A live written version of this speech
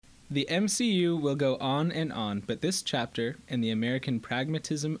The MCU will go on and on, but this chapter and the American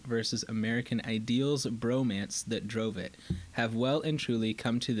pragmatism versus American ideals bromance that drove it have well and truly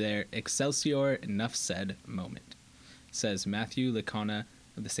come to their Excelsior enough said moment, says Matthew Licona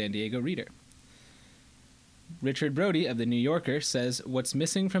of the San Diego Reader. Richard Brody of the New Yorker says, "What's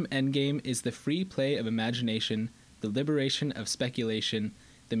missing from Endgame is the free play of imagination, the liberation of speculation,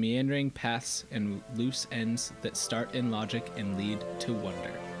 the meandering paths and loose ends that start in logic and lead to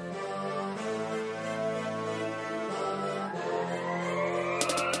wonder."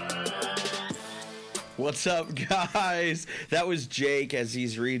 What's up, guys? That was Jake as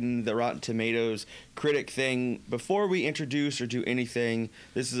he's reading the Rotten Tomatoes critic thing. Before we introduce or do anything,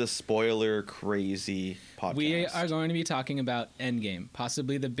 this is a spoiler crazy podcast. We are going to be talking about Endgame,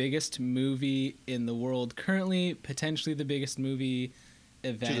 possibly the biggest movie in the world currently, potentially the biggest movie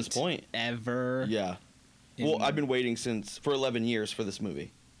event to this point ever. Yeah. Well, I've been waiting for 11 years for this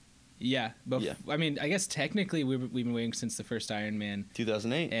movie. Yeah. I mean, I guess technically we've been waiting since the first Iron Man.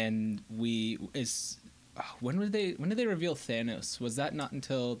 2008. And when did they reveal Thanos? Was that not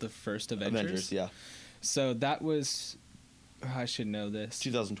until the first Avengers? Yeah. So that was, I should know this.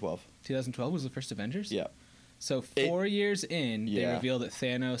 2012. 2012 was the first Avengers? Yeah. So 4 years in, they reveal that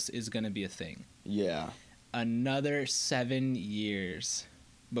Thanos is going to be a thing. Yeah. Another 7 years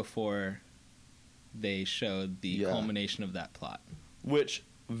before they showed the culmination of that plot. Which,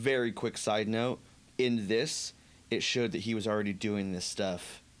 very quick side note, in this, it showed that he was already doing this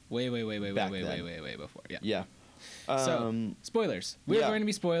stuff. Way before. Yeah. Yeah. So, spoilers. We're going to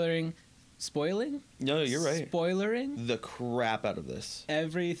be spoiling? No, you're right. Spoilering? The crap out of this.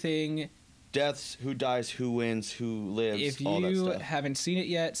 Everything. Deaths, who dies, who wins, who lives, if all that you stuff. haven't seen it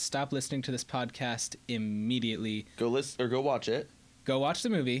yet, stop listening to this podcast immediately. Go listen or go watch it. Go watch the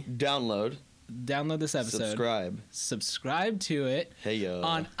movie. Download this episode. Subscribe to it. Hey yo.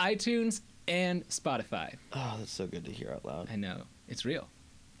 On iTunes and Spotify. Oh, that's so good to hear out loud. I know. It's real.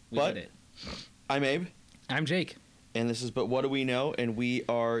 We did it. I'm Abe. I'm Jake. And this is But What Do We Know? And we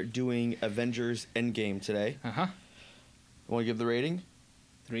are doing Avengers Endgame today. Uh-huh. Want to give the rating?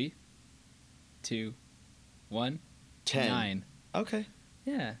 3, 2, 1. 10. 9. Okay.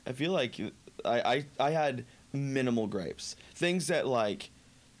 Yeah. I feel like I had minimal gripes. Things that, like,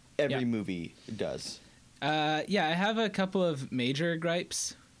 every movie does. I have a couple of major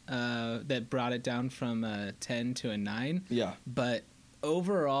gripes that brought it down from a 10 to a 9. Yeah. But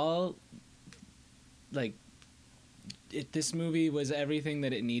overall, like, this movie was everything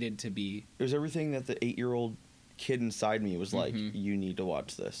that it needed to be. It was everything that the 8-year-old kid inside me was like, you need to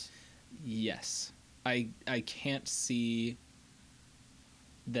watch this. Yes. I can't see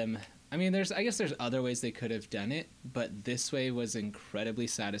them. I mean, I guess there's other ways they could have done it, but this way was incredibly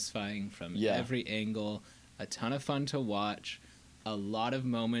satisfying from every angle. A ton of fun to watch. A lot of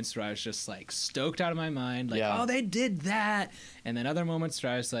moments where I was just like stoked out of my mind, like, oh, they did that. And then other moments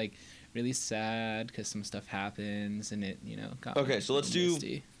where I was like really sad because some stuff happens and it, got okay. So let's do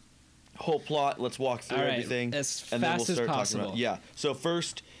whole plot. Let's walk through everything as and fast then we'll start as possible. Talking about, so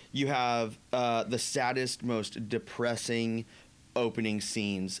first you have the saddest, most depressing opening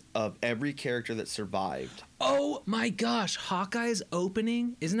scenes of every character that survived. Oh my gosh, Hawkeye's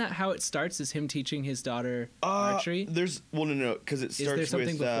opening? Isn't that how it starts? Is him teaching his daughter archery? No, because it starts with... Is there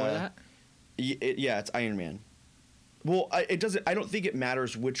something before that? It's Iron Man. Well, it doesn't. I don't think it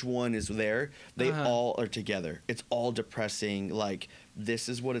matters which one is there. They all are together. It's all depressing. Like, this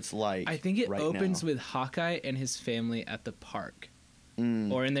is what it's like. I think it opens with Hawkeye and his family at the park.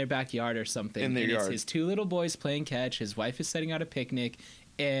 Or in their backyard or something. In their yard. It's his 2 little boys playing catch. His wife is setting out a picnic,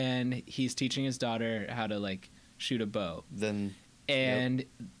 and he's teaching his daughter how to, like, shoot a bow.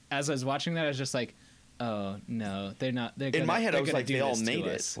 As I was watching that, I was just like, oh no, they're not. In my head, I was like, they all made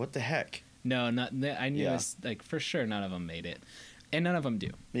it. What the heck? No, not. I knew this, like, for sure none of them made it, and none of them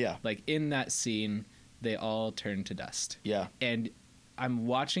do. Yeah. Like, in that scene, they all turn to dust. Yeah. And I'm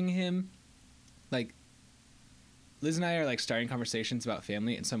watching him, like, Liz and I are, like, starting conversations about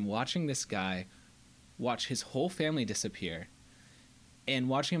family, and so I'm watching this guy watch his whole family disappear, and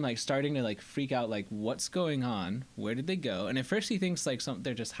watching him, like, starting to, like, freak out, like, what's going on? Where did they go? And at first he thinks, like,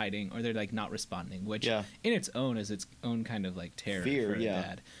 they're just hiding, or they're, like, not responding, which in its own is its own kind of, like, terror for a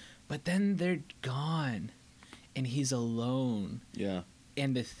dad. But then they're gone, and he's alone. Yeah.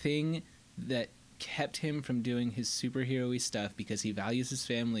 And the thing that kept him from doing his superhero-y stuff, because he values his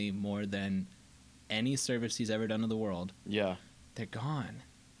family more than any service he's ever done to the world. Yeah. They're gone.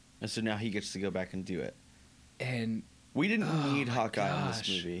 And so now he gets to go back and do it. And we didn't need Hawkeye in this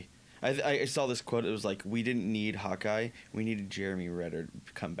movie. I saw this quote. It was like, we didn't need Hawkeye. We needed Jeremy Renner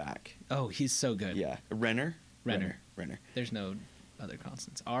to come back. Oh, he's so good. Yeah. Renner. There's no other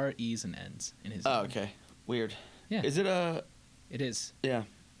consonants. R, E's, and N's in his Oh, name. okay. Weird. Yeah. Is it a... It is. Yeah.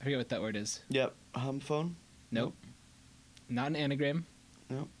 I forget what that word is. Yep. Homophone? Nope. Not an anagram.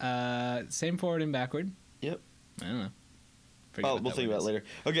 Nope. Same forward and backward. Yep. I don't know. Forget Oh, what we'll that think word about it is. later.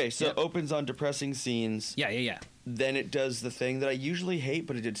 Okay, so Yep. it opens on depressing scenes. Yeah. Then it does the thing that I usually hate,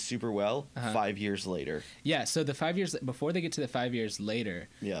 but it did super well. Uh-huh. 5 years later. Yeah, so the 5 years before they get to the 5 years later,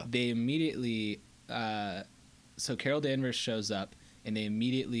 Yeah. they immediately so Carol Danvers shows up and they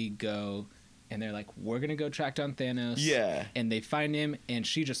immediately go and they're like, we're gonna go track down Thanos. Yeah. And they find him and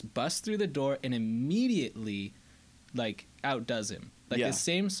she just busts through the door and immediately like outdoes him. Like Yeah. the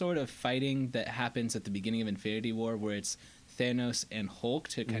same sort of fighting that happens at the beginning of Infinity War where it's Thanos and Hulk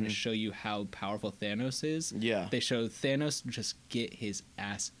to kind of show you how powerful Thanos is. Yeah. They show Thanos just get his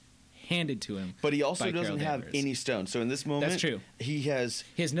ass handed to him. But he also by doesn't Carol have Danvers. any stones. So in this moment, That's true. he has...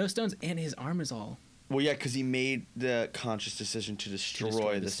 He has no stones and his arm is all Well, yeah, because he made the conscious decision to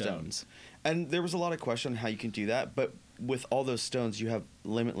destroy the stones. And there was a lot of question on how you can do that, but with all those stones, you have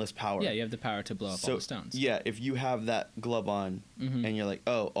limitless power. Yeah, you have the power to blow up all the stones. Yeah, if you have that glove on Mhm. and you're like,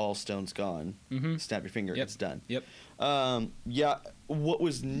 oh, all stones gone, Mhm. snap your finger, Yep. it's done. Yep. Yeah, what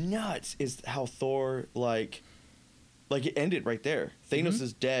was nuts is how Thor, like it ended right there. Thanos Mhm.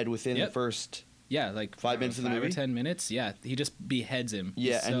 is dead within Yep. the first... Yeah, like 5 minutes of the 5 or movie? 10 minutes. Yeah, he just beheads him.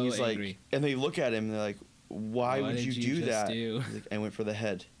 Yeah, and so he's angry. like... And they look at him and they're like, why What would you did do you just that? do? He's like, I went for the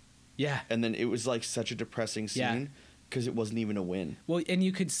head. Yeah. And then it was like such a depressing Yeah. scene because it wasn't even a win. Well, and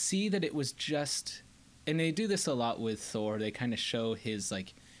you could see that it was just, and they do this a lot with Thor. They kind of show his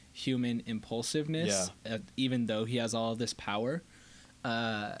like human impulsiveness, even though he has all of this power,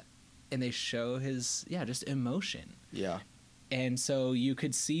 and they show his just emotion. Yeah. And so you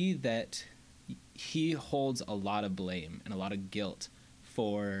could see that he holds a lot of blame and a lot of guilt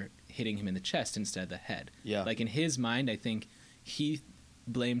for hitting him in the chest instead of the head. Yeah. Like in his mind, I think he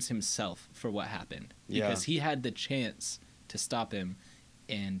blames himself for what happened because he had the chance to stop him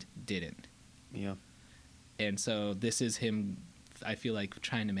and didn't. Yeah. And so this is him, I feel like,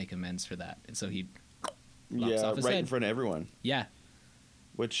 trying to make amends for that. And so he lops Yeah, off his right head. in front of everyone. Yeah.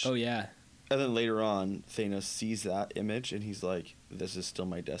 Which... Oh, yeah. And then later on, Thanos sees that image and he's like, this is still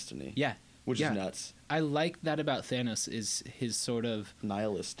my destiny. Yeah. Which Yeah. is nuts. I like that about Thanos is his sort of...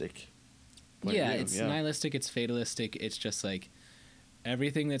 Nihilistic. point of Yeah, view, it's nihilistic, it's fatalistic. It's just like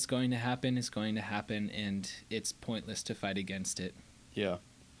everything that's going to happen is going to happen and it's pointless to fight against it. Yeah.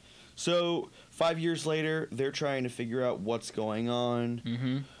 So 5 years later, they're trying to figure out what's going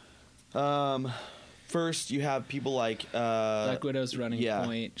on. Mm-hmm. First, you have people like Black Widow's running yeah.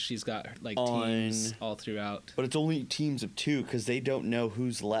 point. She's got like On- teams all throughout. but it's only teams of 2 because they don't know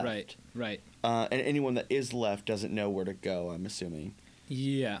who's left. Right. And anyone that is left doesn't know where to go, I'm assuming.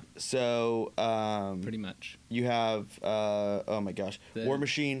 Yeah, So pretty much. you have, oh my gosh, The- War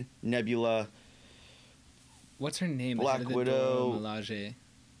Machine, Nebula, What's her name? The Black head of the Widow. Dora Milaje.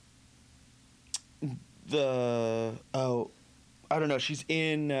 I don't know, she's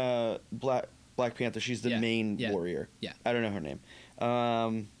in Black Panther. She's the Yeah, main yeah, warrior. yeah. I don't know her name.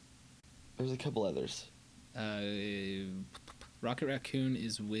 There's a couple others. Rocket Raccoon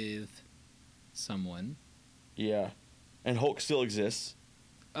is with someone. Yeah. And Hulk still exists.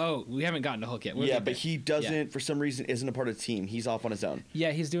 Oh, we haven't gotten to Hulk yet. We'll Yeah, get but there. he doesn't, for some reason, isn't a part of the team. He's off on his own,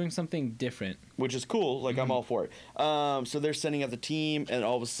 Yeah, he's doing something different. which is cool. Like, Mm-hmm. I'm all for it. So they're sending out the team, and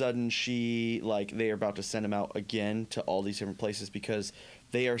all of a sudden, they are about to send him out again to all these different places because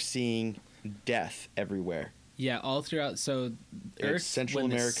they are seeing death everywhere. Yeah, all throughout. So Earth, Central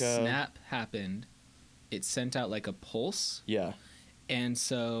when America. the snap happened, it sent out like a pulse, Yeah. and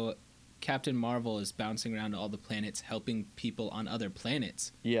so Captain Marvel is bouncing around to all the planets, helping people on other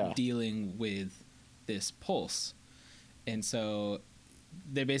planets, Yeah. dealing with this pulse. And so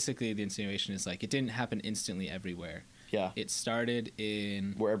they basically, the insinuation is like it didn't happen instantly everywhere. Yeah. It started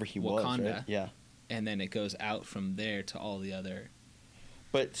in Wherever he was, Wakanda, right? Yeah. and then it goes out from there to all the other.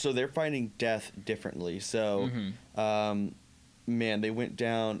 But so they're finding death differently. So, Mhm. man, they went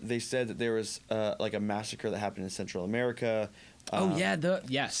down. They said that there was like a massacre that happened in Central America. Oh yeah,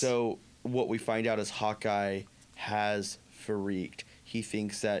 yes. So what we find out is Hawkeye has freaked. He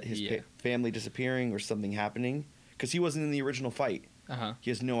thinks that his Yeah. family disappearing or something happening because he wasn't in the original fight. Uh-huh.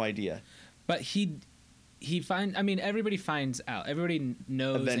 He has no idea. But everybody finds out. Everybody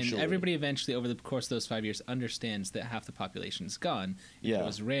knows, Eventually. and everybody eventually, over the course of those 5 years, understands that half the population's gone. And Yeah. it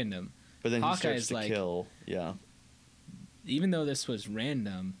was random. But then he Hawkeye's starts to like, kill. Yeah. even though this was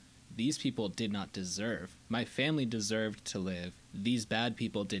random, these people did not deserve. My family deserved to live. These bad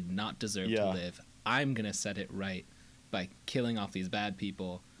people did not deserve to Yeah. live. I'm gonna set it right by killing off these bad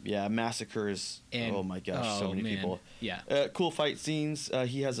people Yeah, massacres. And, Oh my gosh, so many people. Yeah. Cool fight scenes.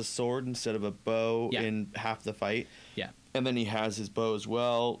 He has a sword instead of a bow in half the fight. Yeah. And then he has his bow as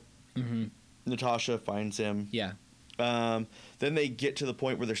well. Mm-hmm. Natasha finds him. Yeah. Then they get to the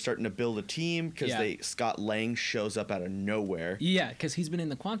point where they're starting to build a team because Scott Lang shows up out of nowhere. Yeah, because he's been in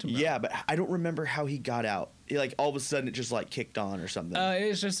the quantum realm. Yeah, but I don't remember how he got out. Like all of a sudden, it just like kicked on or something.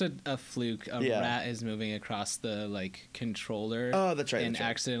 It's just a fluke. A rat is moving across the like controller. Oh, that's right. And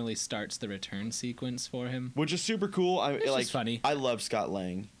accidentally starts the return sequence for him, which is super cool. It's just funny. I love Scott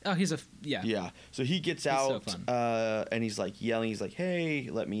Lang. Oh, he's yeah. So he gets out, so and he's like yelling. He's like, "Hey,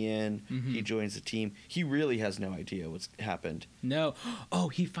 let me in!" Mm-hmm. He joins the team. He really has no idea what's happened. No. Oh,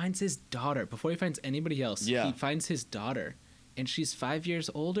 he finds his daughter before he finds anybody else. Yeah. He finds his daughter. And she's 5 years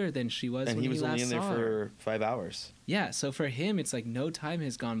older than she was when he last saw her. And he was only in there for 5 hours. Yeah, so for him, it's like no time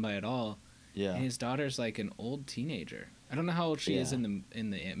has gone by at all. Yeah. And his daughter's like an old teenager. I don't know how old she is in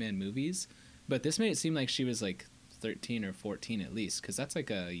the Ant-Man movies, but this made it seem like she was like 13 or 14 at least, because that's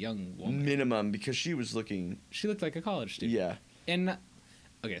like a young woman. Minimum, because she was looking... She looked like a college student. Yeah. And,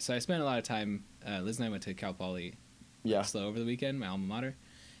 okay, so I spent a lot of time... Liz and I went to Cal Poly Slow over the weekend, my alma mater,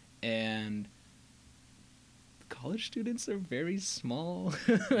 and... college students are very small.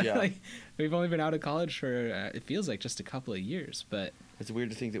 Yeah. Like, we've only been out of college for it feels like just a couple of years, but it's weird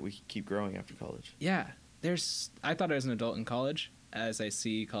to think that we keep growing after college. Yeah, I thought I was an adult in college as I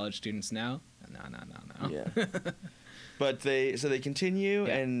see college students now. No. Yeah. But they continue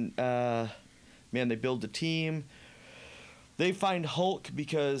and man, they build a team. They find Hulk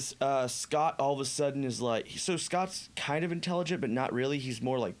because Scott all of a sudden is like, so Scott's kind of intelligent but not really. He's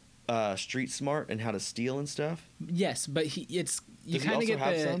more like street smart and how to steal and stuff. Yes, but you kind of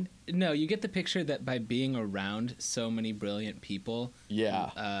get you get the picture that by being around so many brilliant people,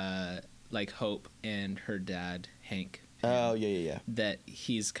 like Hope and her dad Hank. Oh yeah. That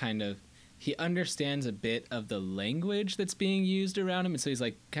he's kind of he understands a bit of the language that's being used around him, and so he's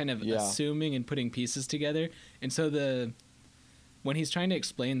like kind of assuming and putting pieces together. And so when he's trying to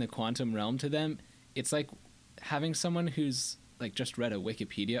explain the quantum realm to them, it's like having someone who's like just read a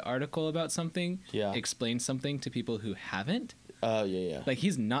Wikipedia article about something, explain something to people who haven't. Oh, yeah. Like,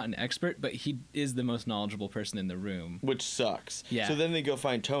 he's not an expert, but he is the most knowledgeable person in the room. Which sucks. Yeah. So then they go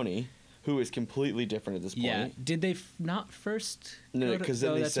find Tony, who is completely different at this point. Yeah. Did they not first? No, because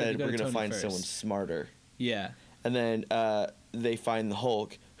then they said, we're going to find someone smarter. Yeah. And then they find the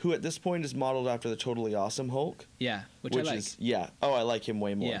Hulk, who at this point is modeled after the Totally Awesome Hulk. Yeah, which I like. Oh, I like him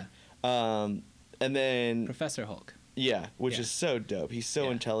way more. Yeah. And then... Professor Hulk. Yeah, which is so dope. He's so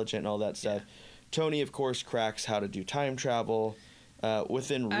intelligent and all that stuff. Yeah. Tony, of course, cracks how to do time travel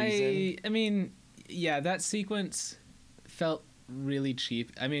within reason. I mean, yeah, that sequence felt really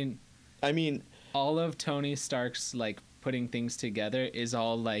cheap. I mean, all of Tony Stark's like putting things together is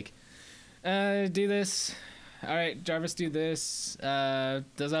all like, do this. All right, Jarvis, do this.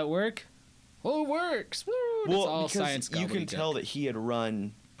 Does that work? Oh, it works. Woo! Well, it's all because science you can tell that he had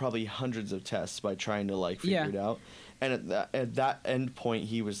run probably hundreds of tests by trying to like figure it out. And at that end point,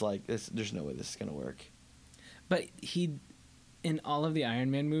 he was like, "There's no way this is gonna work." But in all of the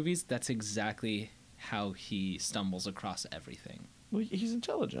Iron Man movies, that's exactly how he stumbles across everything. Well, he's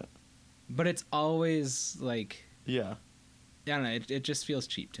intelligent. But it's always like, I don't know. It just feels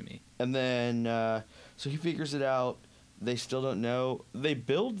cheap to me. And then, so he figures it out. They still don't know. They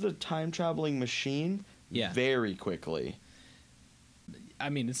build the time traveling machine very quickly. I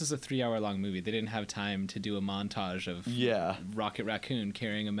mean, this is a 3-hour-long movie. They didn't have time to do a montage of Rocket Raccoon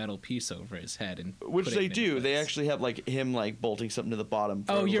carrying a metal piece over his head, and which they do. They actually have like him like bolting something to the bottom.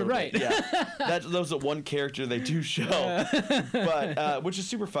 Oh, you're right. Bit. Yeah, that was one character they do show, but which is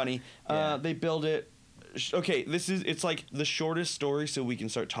super funny. They build it. Okay, it's like the shortest story, so we can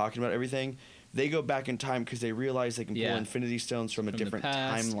start talking about everything. They go back in time because they realize they can pull Infinity Stones from a different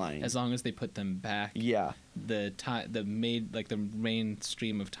timeline. As long as they put them back. Yeah. The main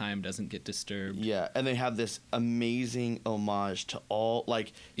stream of time doesn't get disturbed. Yeah, and they have this amazing homage to all,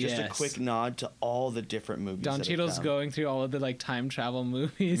 like, just a quick nod to all the different movies. Don Cheadle's going through all of the, like, time travel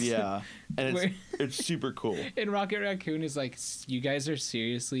movies. Yeah, and it's super cool. And Rocket Raccoon is like, you guys are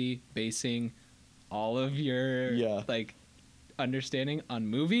seriously basing all of your, like, understanding on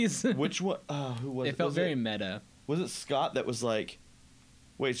movies. Which one? Who was it? It felt very meta. Was it Scott that was like,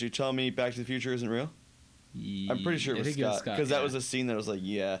 wait, so you're telling me Back to the Future isn't real? I'm pretty sure it was Scott because that was a scene that was like,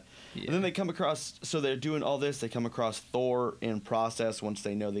 And then they come across, so they're doing all this, they come across Thor in process once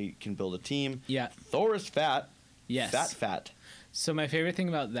they know they can build a team. Thor is fat. Fat. So my favorite thing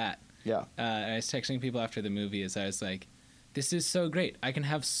about that, I was texting people after the movie, is I was like, this is so great. I can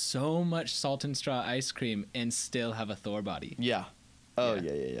have so much Salt and Straw ice cream and still have a Thor body. Yeah. Oh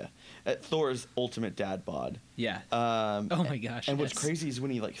yeah. Thor's ultimate dad bod. Yeah. Oh my gosh. And what's yes. crazy is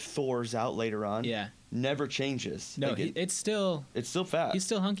when he like Thors out later on. Yeah. Never changes. No, Like, it's still fat. he's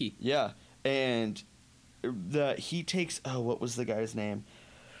still hunky. Yeah, and he takes what was the guy's name?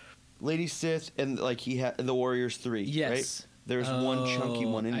 Lady Sith, and like he had the Warriors 3. Yes. Right? There's one chunky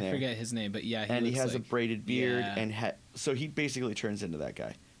one in there. I forget his name, but yeah, and he has like, a braided beard, yeah. and so he basically turns into that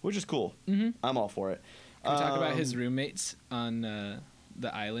guy, which is cool. Mm-hmm. I'm all for it. Can we talk about his roommates on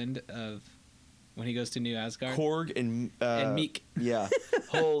the island of when he goes to New Asgard? Korg and Meek. Yeah,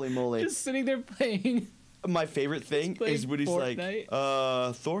 holy moly! Just sitting there playing. My favorite thing is when he's Fortnite.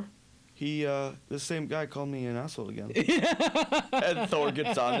 like, Thor, the same guy called me an asshole again. And Thor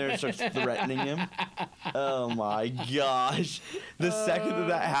gets on there and starts threatening him. Oh my gosh. The second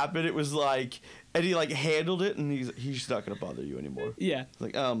that happened, it was like, and he like handled it, and he's not going to bother you anymore. Yeah.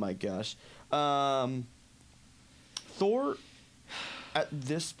 Like, oh my gosh. Thor, at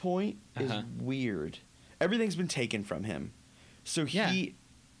this point, is weird. Everything's been taken from him. So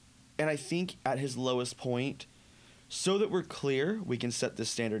and I think at his lowest point, so that we're clear, we can set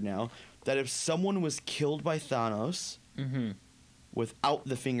this standard now, that if someone was killed by Thanos without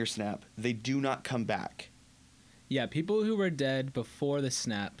the finger snap, they do not come back. Yeah, people who were dead before the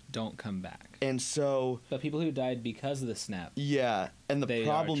snap don't come back. And so... But people who died because of the snap... Yeah, and the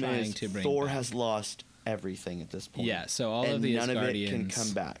problem is Thor back. has lost everything at this point. Yeah, so all of the Asgardians... And none of it can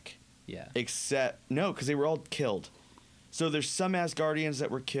come back. Yeah. Except... No, because they were all killed. So there's some Asgardians that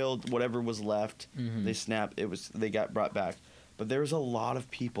were killed, whatever was left, they snapped, they got brought back. But there's a lot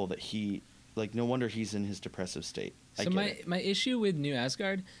of people that he... Like, no wonder he's in his depressive state. So my issue with New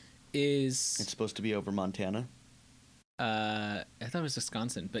Asgard is... It's supposed to be over Montana. I thought it was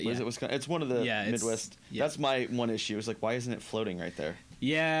Wisconsin, but Is it Wisconsin? It's one of the Midwest. Yeah. That's my one issue. It's like, why isn't it floating right there?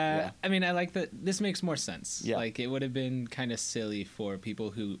 Yeah. I mean, I like that. This makes more sense. Yeah. Like, it would have been kind of silly for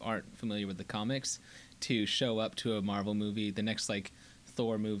people who aren't familiar with the comics to show up to a Marvel movie, the next, like,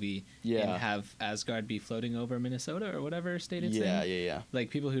 Thor movie, and have Asgard be floating over Minnesota or whatever state it's in. Yeah.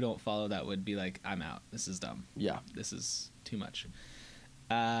 Like, people who don't follow that would be like, I'm out. This is dumb. Yeah. This is too much.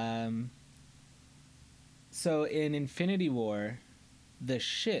 So in Infinity War, the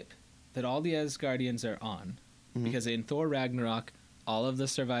ship that all the Asgardians are on, because in Thor Ragnarok, all of the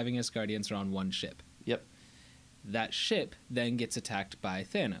surviving Asgardians are on one ship. Yep. That ship then gets attacked by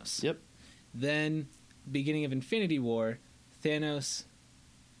Thanos. Yep. Then, beginning of Infinity War, Thanos,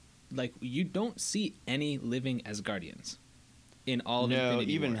 like, you don't see any living Asgardians in all of Infinity War. No,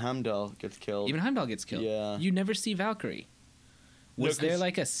 even Heimdall gets killed. Even Heimdall gets killed. Yeah. You never see Valkyrie. Was there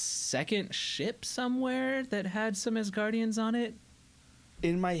like a second ship somewhere that had some Asgardians on it?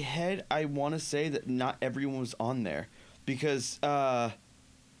 In my head, I want to say that not everyone was on there because, oh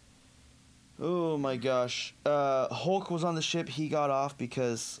my gosh, Hulk was on the ship. He got off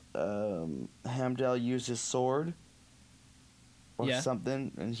because Heimdall used his sword or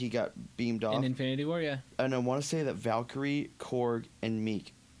something, and he got beamed off. In Infinity War, yeah. And I want to say that Valkyrie, Korg, and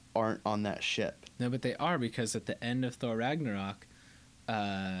Meek aren't on that ship. No, but they are, because at the end of Thor Ragnarok,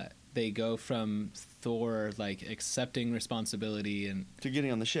 they go from Thor like accepting responsibility and to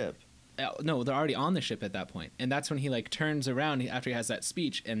getting on the ship. No, they're already on the ship at that point, and that's when he like turns around after he has that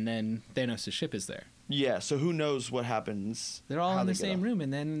speech, and then Thanos' ship is there. Yeah, so who knows what happens? They're all in the same room,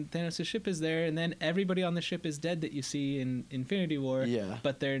 and then Thanos' ship is there, and then everybody on the ship is dead that you see in Infinity War. Yeah,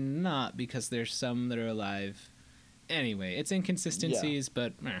 but they're not, because there's some that are alive. Anyway, it's inconsistencies,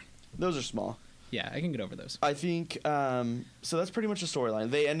 but those are small. Yeah, I can get over those. I think so. That's pretty much the storyline.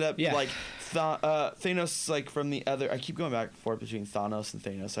 They end up like Thanos, like from the other. I keep going back and forth between Thanos and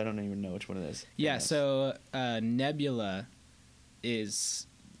Thanos. I don't even know which one it is. Yeah. Thanos. So Nebula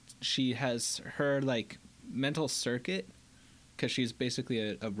she has her like mental circuit, because she's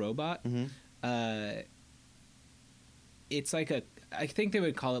basically a robot. It's like I think they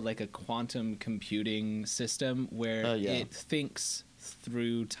would call it like a quantum computing system where it thinks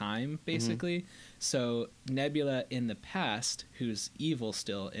through time, basically. So Nebula in the past, who's evil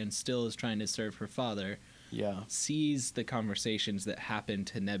still and still is trying to serve her father, sees the conversations that happen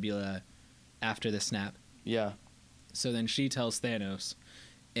to Nebula after the snap. Yeah. So then she tells Thanos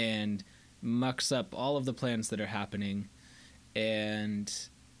and mucks up all of the plans that are happening. And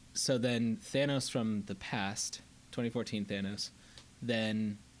so then Thanos from the past, 2014 Thanos,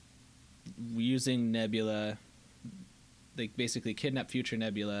 then using Nebula, they basically kidnap future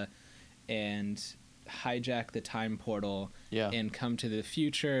Nebula and hijack the time portal and come to the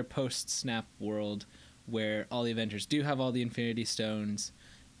future post-snap world where all the Avengers do have all the Infinity Stones,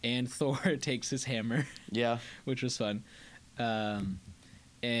 and Thor takes his hammer, which was fun,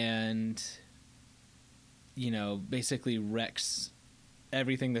 and basically wrecks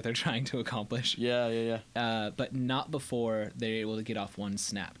everything that they're trying to accomplish. Yeah. But not before they're able to get off one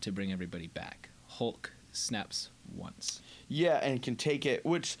snap to bring everybody back. Hulk snaps once. Yeah, and can take it,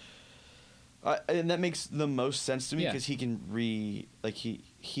 and that makes the most sense to me Yeah. because he can he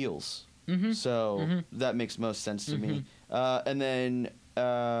heals. Mm-hmm. So that makes most sense to me. And then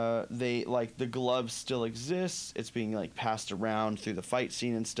they the glove still exists. It's being passed around through the fight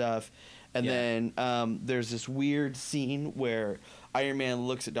scene and stuff. And then there's this weird scene where Iron Man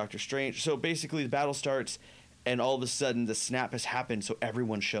looks at Doctor Strange. So basically the battle starts and all of a sudden the snap has happened, so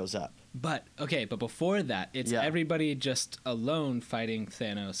everyone shows up. But before that, it's everybody just alone fighting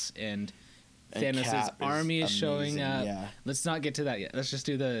Thanos, and Thanos' Cap is army is showing amazing, up. yeah. Let's not get to that yet. Let's just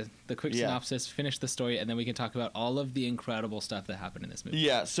do the quick synopsis, finish the story, and then we can talk about all of the incredible stuff that happened in this movie.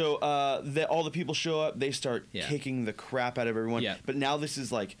 Yeah, so all the people show up, they start kicking the crap out of everyone. Yeah. But now this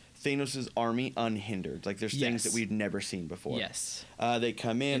is Thanos' army unhindered. There's things that we'd never seen before. Yes. They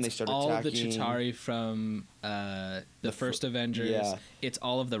come in, they start all attacking. All the Chitauri from the first Avengers. Yeah. It's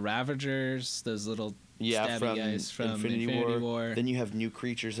all of the Ravagers, those little stabby from guys from Infinity War. Then you have new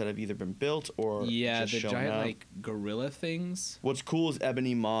creatures that have either been built or just the shown giant up. gorilla things. What's cool is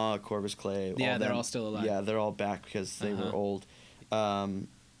Ebony Maw, Corvus Clay. Yeah, they're all still alive. Yeah, they're all back because they were old. And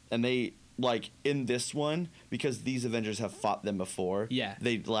they in this one, because these Avengers have fought them before. Yeah.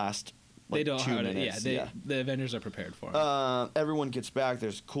 They last they don't 2 how to, minutes. the Avengers are prepared for them. Everyone gets back.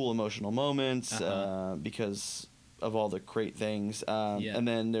 There's cool emotional moments because of all the great things. And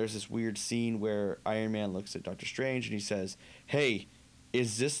then there's this weird scene where Iron Man looks at Doctor Strange and he says, "Hey,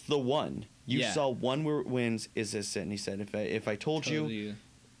 is this the one? You saw one where it wins. Is this it?" And he said, "If I told you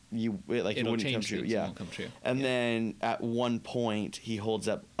it wouldn't come true." Yeah. Won't come true. And then at one point he holds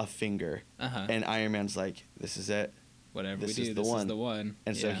up a finger, and Iron Man's like, "This is it. Whatever this we do, is the this one." is the one.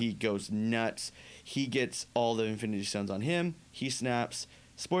 And so he goes nuts. He gets all the Infinity Stones on him. He snaps.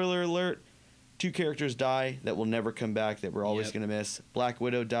 Spoiler alert. 2 characters die that will never come back, that we're always going to miss. Black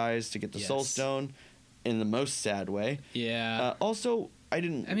Widow dies to get the Soul Stone in the most sad way. Yeah. Also, I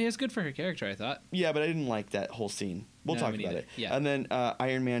mean, it's good for her character, I thought. Yeah, but I didn't like that whole scene. We'll talk about it. Yeah. And then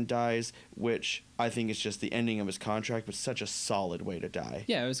Iron Man dies, which I think is just the ending of his contract, but such a solid way to die.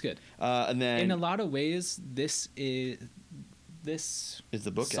 Yeah, it was good. And then in a lot of ways, this is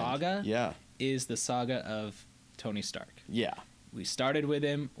the book saga. Yeah. Is the saga of Tony Stark. Yeah. We started with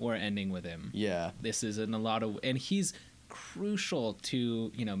him, we're ending with him. Yeah. This is in a lot of, and he's crucial to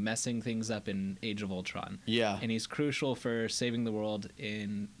messing things up in Age of Ultron. Yeah. And he's crucial for saving the world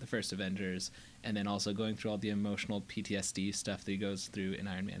in the first Avengers, and then also going through all the emotional PTSD stuff that he goes through in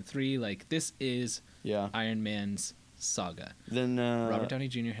Iron Man 3. This is Iron Man's saga. Then Robert Downey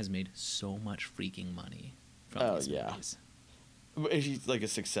Jr. has made so much freaking money from these movies. He's like a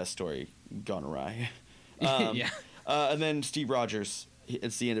success story gone awry. Yeah. And then Steve Rogers,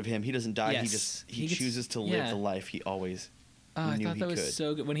 it's the end of him. He doesn't die. Yes. He chooses to live the life he always knew I thought he that could. was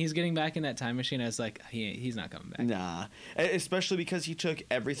so good. When he's getting back in that time machine, I was like, he's not coming back. Nah. Especially because he took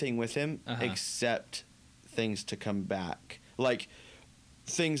everything with him except things to come back.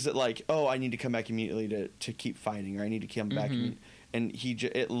 Things that I need to come back immediately to keep fighting, or I need to come back. And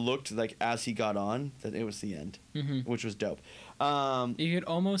it looked like as he got on that it was the end, which was dope. You could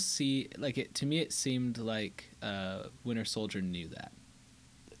almost see, to me it seemed like Winter Soldier knew that.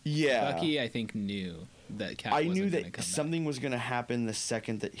 Yeah. Bucky, I think, knew that Cap I wasn't knew gonna that come something was going to happen the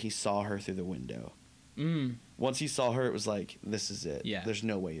second that he saw her through the window. Mm. Once he saw her, it was like, this is it. Yeah. There's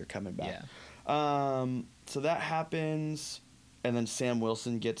no way you're coming back. Yeah. So that happens, and then Sam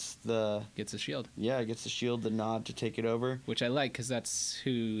Wilson gets the shield. Yeah, gets the shield, the nod to take it over. Which I like, because that's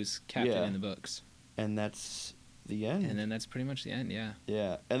who's Captain in the books. And that's the end. And then that's pretty much the end, yeah.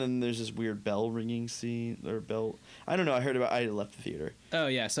 Yeah, and then there's this weird bell ringing scene, or bell. I don't know. I left the theater. Oh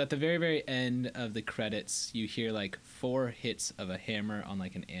yeah, so at the very very end of the credits, you hear 4 hits of a hammer on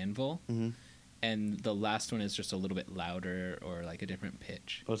an anvil, and the last one is just a little bit louder or a different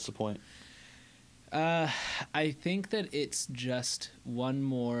pitch. What's the point? I think that it's just one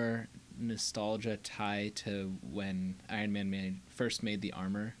more nostalgia tie to when Iron Man first made the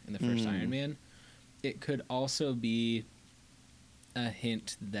armor in the first Iron Man. It could also be a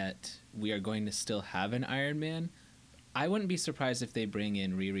hint that we are going to still have an Iron Man. I wouldn't be surprised if they bring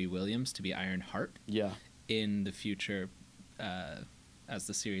in Riri Williams to be Ironheart in the future as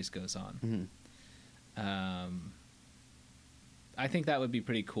the series goes on. I think that would be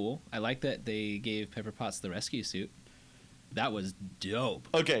pretty cool. I like that they gave Pepper Potts the rescue suit. That was dope.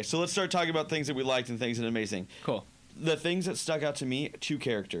 Okay, so let's start talking about things that we liked and things that are amazing. Cool. The things that stuck out to me, 2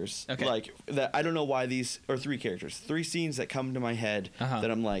 characters. Okay. That I don't know why or 3 characters. 3 scenes that come to my head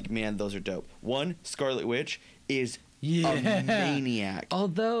that I'm like, man, those are dope. 1, Scarlet Witch is Yeah. a maniac.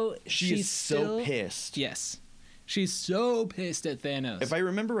 Although She is so still, pissed. Yes. She's so pissed at Thanos. If I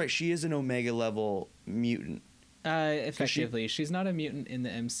remember right, she is an Omega level mutant. Effectively, she's not a mutant in the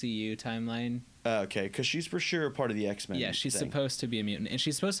MCU timeline. Okay, because she's for sure part of the X-Men. Yeah, she's thing. supposed to be a mutant, and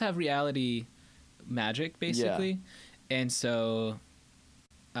she's supposed to have reality magic, basically. And so,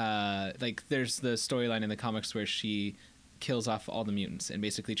 like, there's the storyline in the comics where she kills off all the mutants and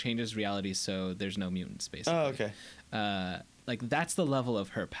basically changes reality so there's no mutants, basically. Oh, okay. Like, that's the level of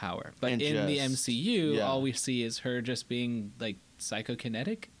her power. But And in the just- MCU, yeah. all we see is her just being, like,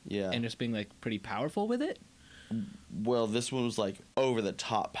 psychokinetic. Yeah. And just being, like, pretty powerful with it. Well, this one was like over the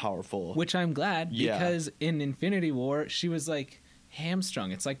top powerful. Which I'm glad, Yeah. because in Infinity War, she was, like,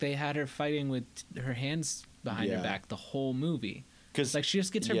 hamstrung. It's like they had her fighting with her hands behind her Yeah. back the whole movie. Because Like, she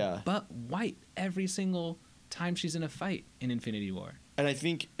just gets her yeah. butt wiped every single time she's in a fight in Infinity War. And I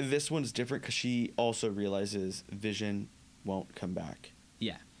think this one's different because she also realizes Vision won't come back,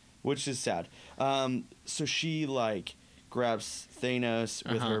 Yeah. which is sad. So she like grabs Thanos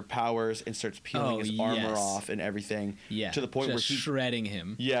with Uh-huh. her powers and starts peeling Oh, his armor yes. off and everything. Yeah. To the point just where he, shredding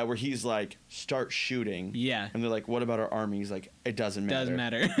him. where he's like, start shooting. Yeah. And they're like, what about our army? He's like, it doesn't matter. Doesn't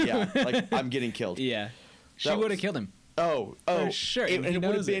matter. Yeah. Like, I'm getting killed. Yeah. She That would have was- killed him. Oh. For sure, It, and and he it would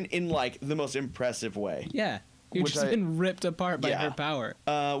have knows it. been in like the most impressive way. Yeah. You've Which just been ripped apart by Yeah. her power.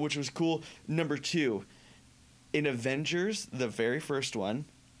 Which was cool. Number 2, in Avengers, the very first one,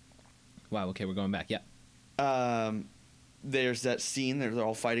 Wow, okay, we're going back. Yeah. there's that scene they're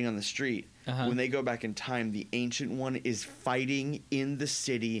all fighting on the street. Uh-huh. When they go back in time, the Ancient One is fighting in the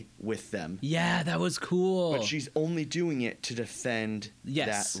city with them. Yeah, that was cool. But she's only doing it to defend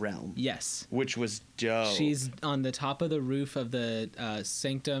Yes. that realm. Yes. Which was dope. She's on the top of the roof of the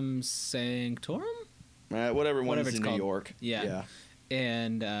Sanctum Sanctorum? whatever one whatever is it's in called. New York. Yeah.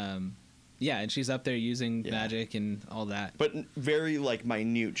 And and she's up there using Yeah. magic and all that. But very like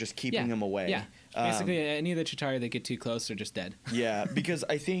minute, just keeping them away. Yeah. Basically, any of the Chitauri that get too close are just dead. Yeah, because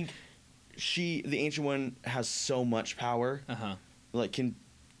I think the Ancient One, has so much power. Uh-huh. Like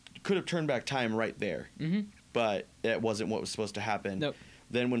could have turned back time right there. Mm-hmm. But that wasn't what was supposed to happen. Nope.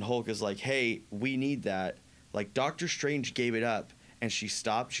 Then when Hulk is like, "Hey, we need that," like Doctor Strange gave it up, and she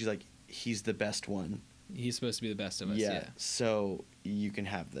stopped. She's like, "He's the best one." He's supposed to be the best of us. Yeah. So you can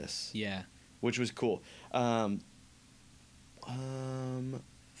have this, Yeah. which was cool.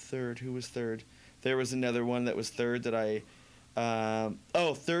 Third. Who was third? There was another one that was third that I.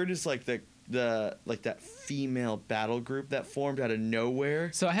 Third is like the like that female battle group that formed out of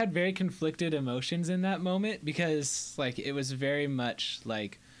nowhere. So I had very conflicted emotions in that moment because, like, it was very much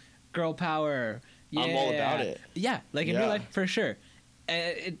like girl power. Yeah. I'm all about it. Yeah, like in real Yeah. life, for sure.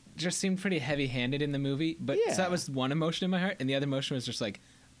 It just seemed pretty heavy-handed in the movie, but Yeah. so that was one emotion in my heart, and the other emotion was just like,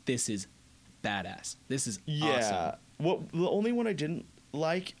 this is badass. This is awesome. What the only one I didn't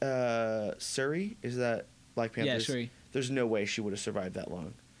like, Shuri, is that Black Panther? Yeah, Shuri. There's no way she would have survived that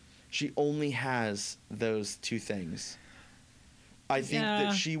long. She only has those two things. I think Yeah.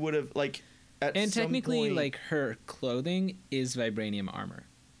 that she would have like. At And some technically, point- like, her clothing is vibranium armor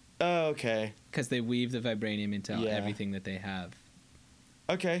Oh, okay. because they weave the vibranium into Yeah. everything that they have.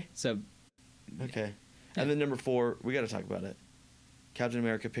 Okay. So Okay. Yeah. And then number 4, we got to talk about it. Captain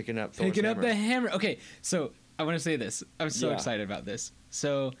America picking up Thor's picking up hammer. the hammer. Okay, so I want to say this. I'm so Yeah. excited about this.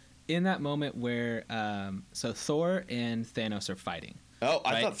 So in that moment where, so Thor and Thanos are fighting. Oh,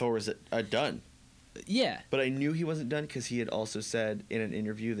 I right? thought Thor was done. Yeah. But I knew he wasn't done because he had also said in an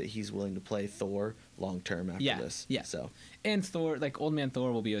interview that he's willing to play Thor long term after Yeah, this. yeah. So And Thor, like, Old Man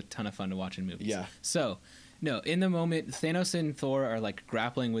Thor will be a ton of fun to watch in movies. Yeah. So, no, in the moment, Thanos and Thor are, like,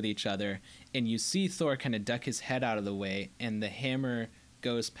 grappling with each other, and you see Thor kind of duck his head out of the way, and the hammer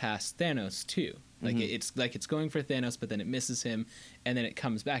goes past Thanos, too. Like, Mhm. it's going for Thanos, but then it misses him, and then it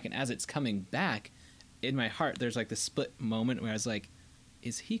comes back. And as it's coming back, in my heart, there's, like, this split moment where I was like,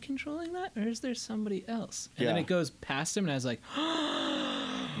 is he controlling that, or is there somebody else? And then Yeah. it goes past him, and I was like,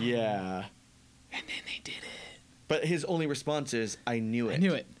 yeah. and then they did it. But his only response is, I knew it. I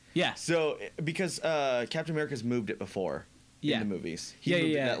knew it. Yeah. So, because Captain America's moved it before Yeah. in the movies. He Yeah,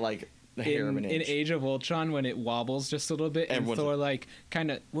 moved yeah. it at, like, the hair of an in inch. Age of Ultron, when it wobbles just a little bit, and Everyone's Thor like kind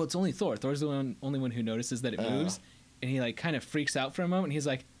of, well, it's only Thor. Thor's the only one who notices that it Oh. moves, and he like kind of freaks out for a moment. He's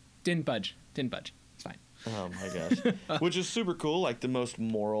like, didn't budge, it's fine. Oh, my gosh. Which is super cool. Like, the most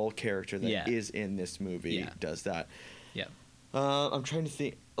moral character that is Yeah. in this movie Yeah. does that. Yeah. I'm trying to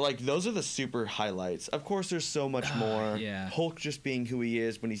think. Like, those are the super highlights. Of course, there's so much more. yeah. Hulk just being who he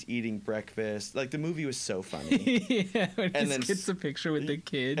is when he's eating breakfast. Like, the movie was so funny. Yeah, when And he then gets a picture with the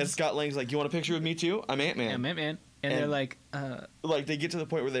kids. And Scott Lang's like, you want a picture with me too? I'm Ant-Man. Yeah, man. And they're And- like, Like, they get to the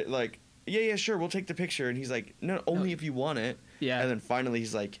point where they like, yeah, sure, we'll take the picture. And he's like, no, only if you want it. Yeah. And then finally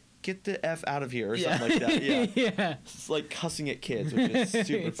he's like, get the F out of here or something like that. Yeah. Yeah. It's like cussing at kids, which is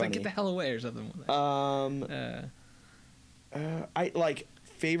super It's funny. like, get the hell away or something. I like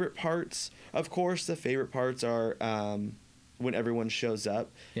favorite parts. Of course, the favorite parts are when everyone shows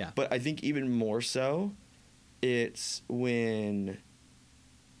up. Yeah. But I think even more so, it's when,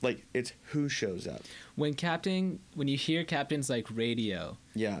 like, it's who shows up. When you hear Captain's like radio,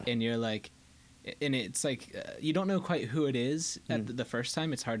 Yeah. and you're like, and it's like you don't know quite who it is at the first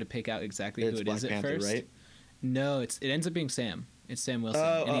time. It's hard to pick out exactly It's who it Black is at Panther, first. right? No, it ends up being Sam. It's Sam Wilson,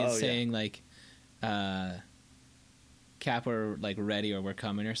 and he's saying like, "Cap, we're like ready, or we're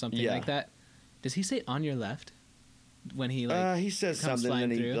coming," or something like that. Does he say "on your left" when he like? He says comes something,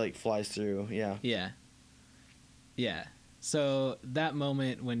 and then he through? like flies through. Yeah. Yeah. Yeah. So that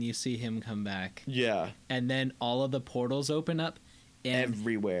moment when you see him come back, Yeah. and then all of the portals open up, and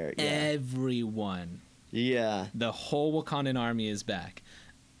Everywhere. Yeah. everyone, Yeah. the whole Wakandan army is back.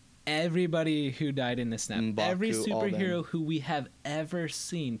 Everybody who died in the snap, M'Baku, every all them. superhero who we have ever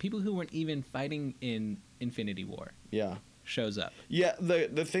seen, people who weren't even fighting in Infinity War, Yeah. shows up. Yeah.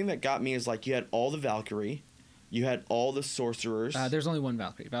 The thing that got me is like you had all the Valkyrie, you had all the sorcerers. There's only one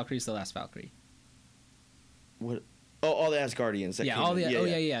Valkyrie. Valkyrie's the last Valkyrie. What? Oh, all the Asgardians. That Yeah, came all in.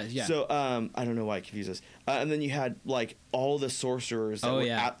 the yeah. So I don't know why it confuses us. And then you had like all the sorcerers that were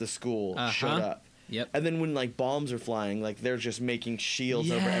at the school showed up. Yep. And then when like bombs are flying, like they're just making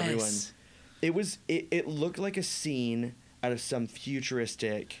shields over everyone. It looked like a scene out of some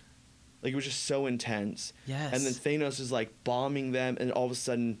futuristic, like it was just so intense. Yes. And then Thanos is like bombing them, and all of a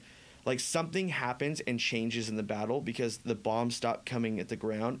sudden, like something happens and changes in the battle because the bombs stop coming at the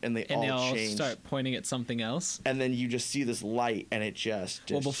ground and they all change. Start pointing at something else. And then you just see this light, and it just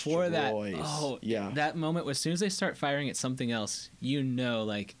destroys. Well, before that, that moment, as soon as they start firing at something else, you know,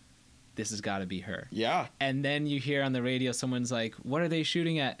 like, this has got to be her. Yeah. And then you hear on the radio, someone's like, what are they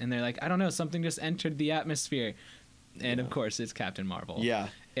shooting at? And they're like, I don't know, something just entered the atmosphere. And of course, it's Captain Marvel. Yeah.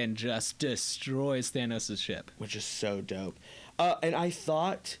 And just destroys Thanos' ship. Which is so dope. And I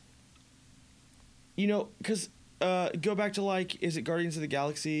thought, you know, because go back to like, is it Guardians of the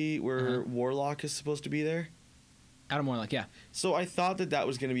Galaxy where Warlock is supposed to be there? Adam Warlock, yeah. So I thought that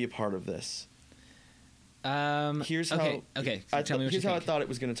was going to be a part of this. Here's how. Okay. Tell me what here's you how think. I thought it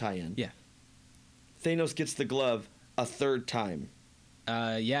was going to tie in. Yeah. Thanos gets the glove a third time.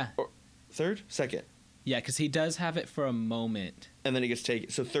 Yeah. Or second. Yeah, because he does have it for a moment. And then he gets taken.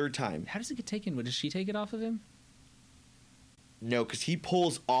 So third time. How does it get taken? Does she take it off of him? No, because he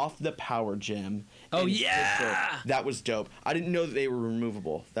pulls off the power gem. Oh, and yeah! puts her- That was dope. I didn't know that they were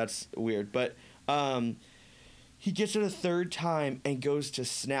removable. That's weird. But he gets it a third time and goes to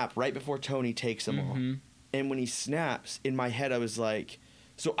snap right before Tony takes them all. And when he snaps, in my head I was like...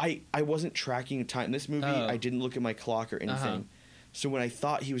 So I wasn't tracking time. In this movie, I didn't look at my clock or anything. So when I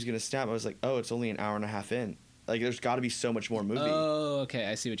thought he was going to snap, I was like, oh, it's only an hour and a half in. Like, there's got to be so much more movie. Oh, okay.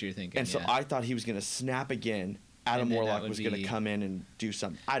 I see what you're thinking. And so I thought he was going to snap again. Adam And then Warlock that was would going to be- come in and do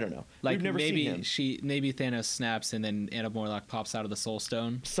something. I don't know. Like, We've never maybe seen him. maybe Thanos snaps and then Adam Warlock pops out of the Soul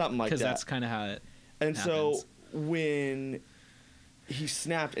Stone. Something like that. Because that's kind of how it And happens. so when he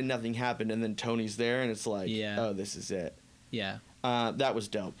snapped and nothing happened, and then Tony's there, and it's like, oh, this is it. Yeah. That was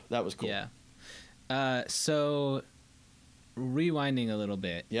dope. That was cool. Yeah. So, rewinding a little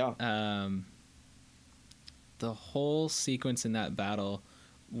bit. Yeah. The whole sequence in that battle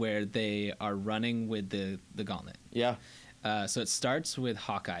where they are running with the gauntlet. Yeah. So it starts with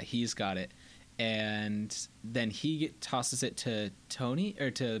Hawkeye. He's got it. And then he tosses it to Tony,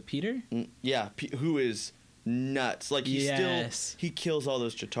 or to Peter. Yeah. Who is nuts. Like, he kills all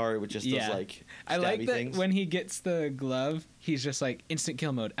those Chitauri with just those, like, I like stabby that things. when he gets the glove, he's just like, instant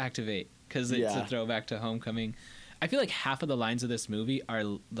kill mode, activate. Because it's Yeah. a throwback to Homecoming. I feel like half of the lines of this movie are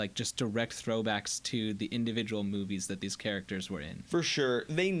like just direct throwbacks to the individual movies that these characters were in. For sure.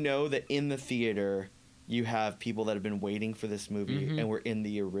 They know that in the theater, you have people that have been waiting for this movie and were in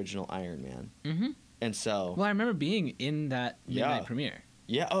the original Iron Man. Mm-hmm. And so... Well, I remember being in that midnight premiere.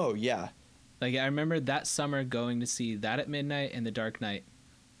 Yeah. Oh, yeah. Like, I remember that summer going to see that at midnight and The Dark Knight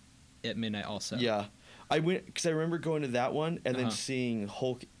at midnight also. Yeah. I went... Because I remember going to that one and then seeing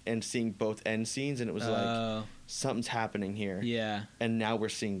Hulk and seeing both end scenes, and it was like, something's happening here. Yeah. And now we're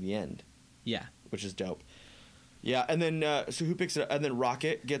seeing the end. Yeah. Which is dope. Yeah, and then, so who picks it up? And then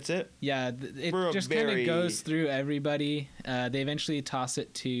Rocket gets it? Yeah, it just kind of goes through everybody. They eventually toss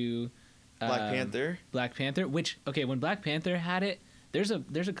it to... Black Panther, which, okay, when Black Panther had it, there's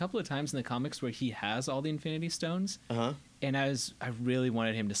a couple of times in the comics where he has all the Infinity Stones. Uh-huh. And I really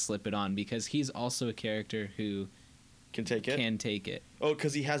wanted him to slip it on, because he's also a character who can take it. can take it. Oh,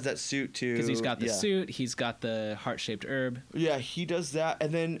 because he has that suit too. Because he's got the Yeah. suit, he's got the heart-shaped herb. Yeah, he does that,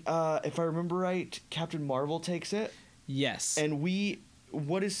 and then if I remember right, Captain Marvel takes it, Yes. and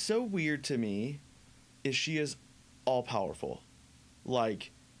what is so weird to me is she is all powerful,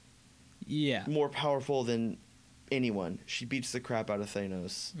 like yeah. more powerful than anyone. She beats the crap out of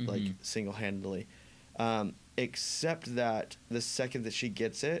Thanos like Mhm. single-handedly. Except that the second that she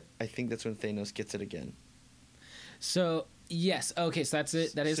gets it, I think that's when Thanos gets it again. So, yes. Okay, so that's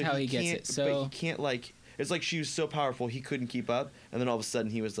it. That is So how he gets can't- it. but So he can't like. It's like she was so powerful he couldn't keep up, and then all of a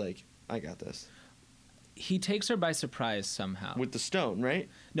sudden he was like, "I got this." he takes her by surprise somehow. With the stone, right?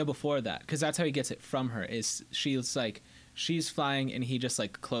 No, before that, because that's how he gets it from her. Is she's flying and he just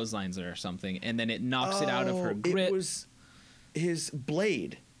like clotheslines her or something, and then it knocks it out of her grip. It was his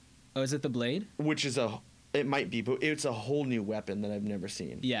blade, Oh, is it the blade? which is it might be, but it's a whole new weapon that I've never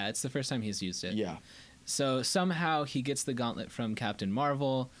seen. Yeah, it's the first time he's used it. Yeah. So somehow he gets the gauntlet from Captain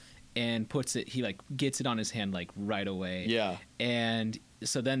Marvel and puts it. He like gets it on his hand like right away. And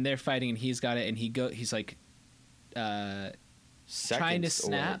so then they're fighting and he's got it and he's like trying to Seconds or-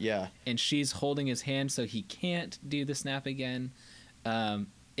 snap. yeah. And she's holding his hand so he can't do the snap again.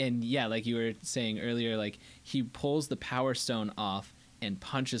 And yeah, like you were saying earlier, like he pulls the Power Stone off and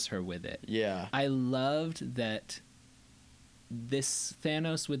punches her with it. Yeah. I loved that this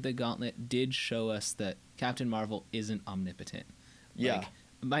Thanos with the gauntlet did show us that Captain Marvel isn't omnipotent. Yeah. Like,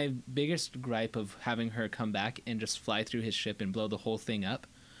 my biggest gripe of having her come back and just fly through his ship and blow the whole thing up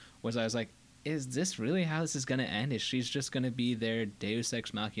was I was like, is this really how this is going to end? Is she's just going to be their Deus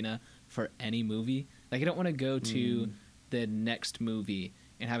Ex Machina for any movie? Like, I don't want to go to the next movie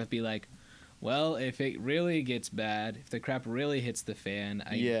and have it be like, well, if it really gets bad, if the crap really hits the fan,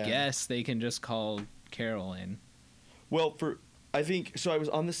 I Yeah. guess they can just call Carol in. Well, I think so. I was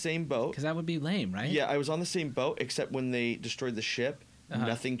on the same boat. Because that would be lame, right? Yeah, I was on the same boat, except when they destroyed the ship, Uh-huh.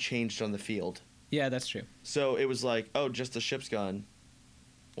 nothing changed on the field. Yeah, that's true. So it was like, oh, just the ship's gone.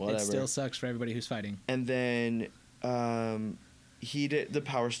 Whatever. It still sucks for everybody who's fighting. And then he did the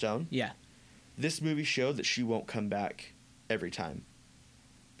Power Stone. Yeah. This movie showed that she won't come back every time.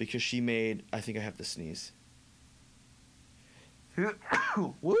 Because she made, I think I have to sneeze.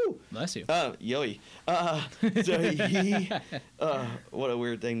 Woo! Bless you. Yoey. So he, what a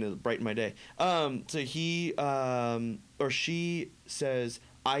weird thing to brighten my day. So he, or she says,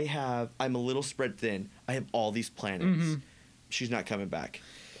 I'm a little spread thin. I have all these planets. Mhm. She's not coming back.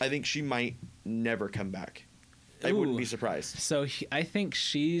 I think she might never come back. I wouldn't be Ooh. surprised. So I think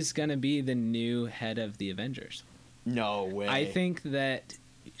she's going to be the new head of the Avengers. No way. I think that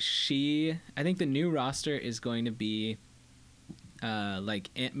I think the new roster is going to be like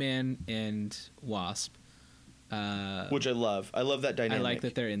Ant-Man and Wasp. Which I love. I love that I dynamic. like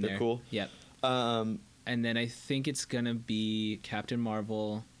that they're in there. They're cool. Yep. Um, And then I think it's going to be Captain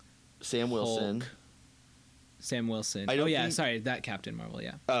Marvel, Sam Wilson. Hulk, Sam Wilson. I don't Oh, yeah. think- Sorry. That Captain Marvel,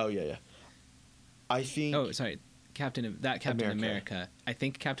 yeah. Oh, yeah. I think... Oh, sorry. Captain America. America. I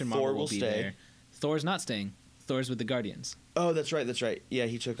think Captain Thor Marvel will will be stay. there. Thor's not staying. Thor's with the Guardians. Oh, that's right. Yeah,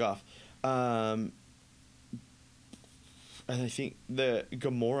 he took off. And I think the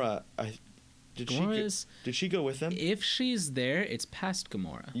Gamora... Gamora's, did she go with him? if she's there, it's past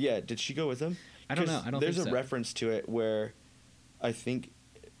Gamora. Yeah, did she go with him? I don't know. 'Cause I don't There's think a so. reference to it where I think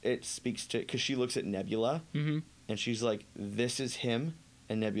it speaks to... Because she looks at Nebula, Mm-hmm. and she's like, this is him.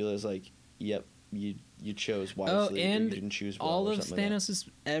 And Nebula's like, yep, you chose Oh, wisely. or you and didn't choose well, all or of something like that. Thanos'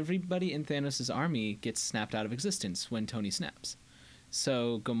 everybody in Thanos' army gets snapped out of existence when Tony snaps.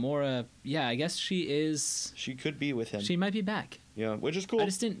 So Gamora, yeah, I guess she is. She could be with him. She might be back. Yeah, which is cool. I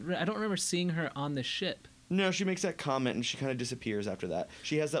don't remember seeing her on the ship. No, she makes that comment and she kind of disappears after that.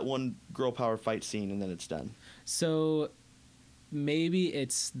 She has that one girl power fight scene and then it's done. So maybe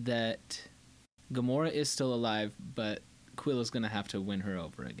it's that Gamora is still alive, but Quilla's gonna have to win her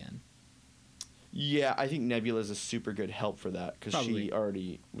over again. Yeah, I think Nebula's a super good help for that because Probably. she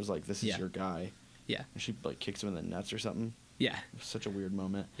already was like, "This is Yeah. your guy." Yeah. And she like kicks him in the nuts or something. Yeah. It was such a weird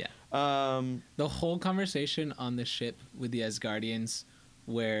moment. Yeah. Um. The whole conversation on the ship with the Asgardians,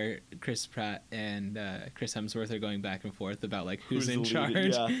 where Chris Pratt and Chris Hemsworth are going back and forth about like who's in the charge.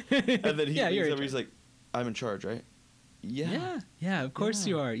 lead? Yeah. And then he Yeah, you're leaves in over. He's like, "I'm in charge, right?" Yeah. Yeah. Of course Yeah.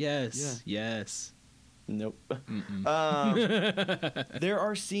 you are. Yes. Yes. Nope. Mm-mm. There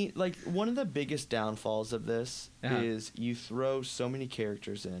are scenes like one of the biggest downfalls of this Uh-huh. is you throw so many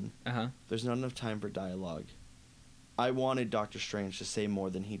characters in. Uh-huh. There's not enough time for dialogue. I wanted Doctor Strange to say more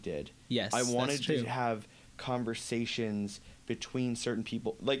than he did. Yes. I wanted that's true. to have conversations between certain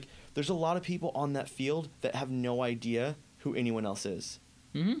people. Like, there's a lot of people on that field that have no idea who anyone else is.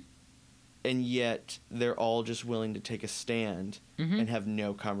 Mm-hmm. and yet they're all just willing to take a stand and have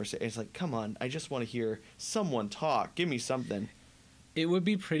no conversation. It's like, come on, I just want to hear someone talk. Give me something. It would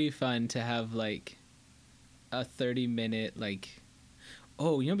be pretty fun to have like a 30-minute like.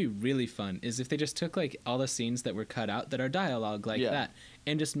 Oh, you know, what'd be really fun is if they just took like all the scenes that were cut out that are dialogue like that,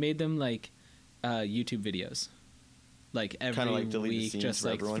 and just made them like YouTube videos, like every like delete the week, scenes just for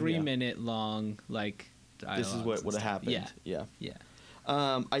like everyone, 3-minute long like. This is what would have happened. Yeah.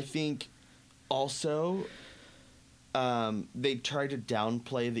 I think also they tried to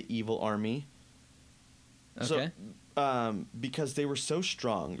downplay the evil army. Okay. So, because they were so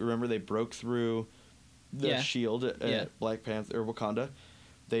strong. Remember, they broke through the shield at Black Panther or Wakanda.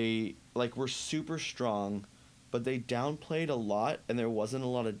 They like were super strong, but they downplayed a lot, and there wasn't a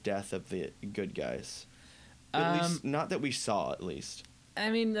lot of death of the good guys. At least, not that we saw. At least. I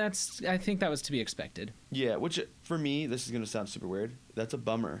mean, I think that was to be expected. Yeah, which for me, this is gonna sound super weird. That's a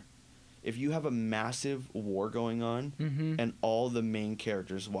bummer. If you have a massive war going on and all the main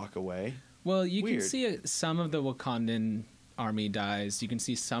characters walk away. Well, you can see some of the Wakandan army dies. You can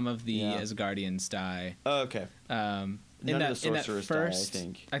see some of the Asgardians die. Oh, okay. None of the sorcerers die, I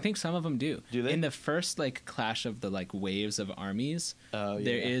think. I think some of them do. Do they? In the first like clash of the like waves of armies,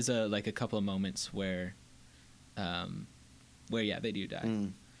 there is a couple of moments where they do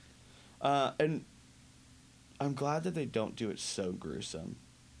die. And I'm glad that they don't do it so gruesome.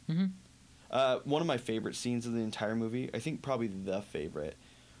 One of my favorite scenes of the entire movie, I think probably the favorite.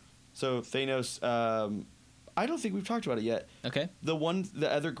 So Thanos, I don't think we've talked about it yet. Okay. The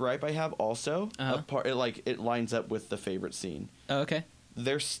other gripe I have also, it lines up with the favorite scene. Oh, okay.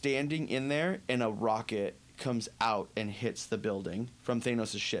 They're standing in there, and a rocket comes out and hits the building from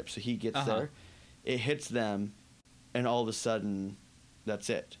Thanos' ship. So he gets there, it hits them, and all of a sudden, that's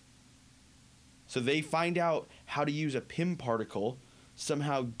it. So they find out how to use a Pym particle,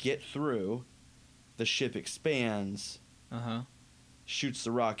 somehow get through, the ship expands, shoots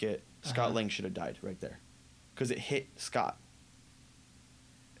the rocket. Scott Lang should have died right there. Because it hit Scott.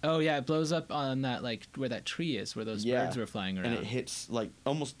 Oh, yeah, it blows up on that, like, where that tree is, where those birds were flying around. And it hits, like,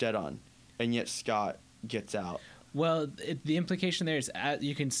 almost dead on. And yet Scott gets out. Well, the implication there is,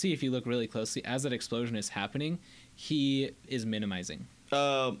 you can see if you look really closely, as that explosion is happening, he is minimizing.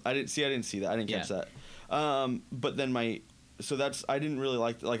 I didn't see that. I didn't catch that. But then I didn't really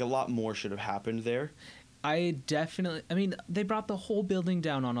like a lot more should have happened there. I mean, they brought the whole building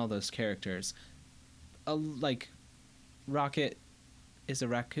down on all those characters. Like, Rocket is a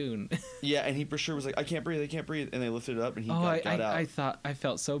raccoon. Yeah, and he for sure was like, I can't breathe, and they lifted it up, and he got out. I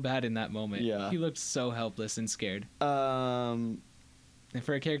felt so bad in that moment. Yeah. He looked so helpless and scared. And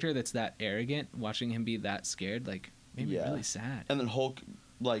for a character that's that arrogant, watching him be that scared, like, made me really sad. And then Hulk,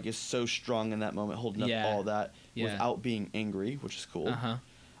 like, is so strong in that moment, holding up all that without being angry, which is cool.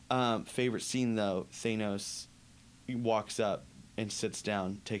 Favorite scene, though, Thanos walks up and sits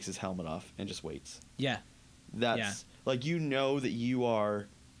down, takes his helmet off, and just waits. Yeah. That's, like, you know that you are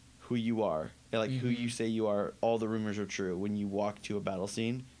who you are. And, like, who you say you are, all the rumors are true when you walk to a battle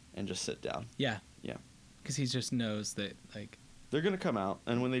scene and just sit down. Yeah. Yeah. Because he just knows that, like... They're going to come out,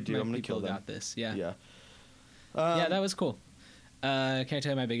 and when they do, I'm going to kill them. Got this, yeah. Yeah. Yeah, that was cool. Can I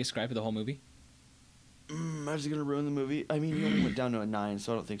tell you my biggest gripe of the whole movie? I was going to ruin the movie. I mean, you only went down to a 9,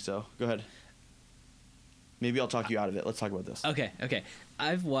 so I don't think so. Go ahead. Maybe I'll talk you out of it. Let's talk about this. Okay.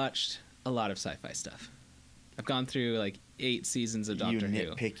 I've watched a lot of sci-fi stuff. I've gone through, like, 8 seasons of Doctor Who.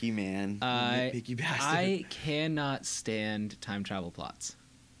 You nitpicky man. Nitpicky bastard. I cannot stand time travel plots.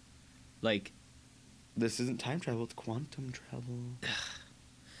 Like... This isn't time travel, it's quantum travel.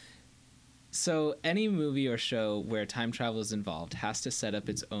 So any movie or show where time travel is involved has to set up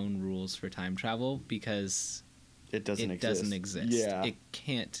its own rules for time travel because it doesn't exist. Yeah. It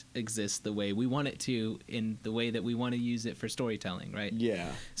can't exist the way we want it to in the way that we want to use it for storytelling, right? Yeah.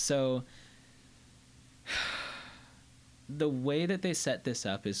 So the way that they set this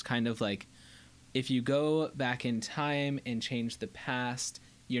up is kind of like if you go back in time and change the past,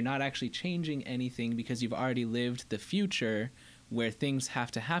 you're not actually changing anything because you've already lived the future where things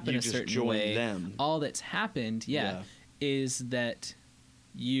have to happen a certain way. Them. All that's happened, is that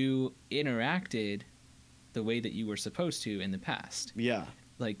you interacted the way that you were supposed to in the past. Yeah.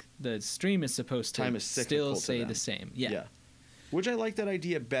 Like the stream is supposed to still say the same. Yeah. Which I like that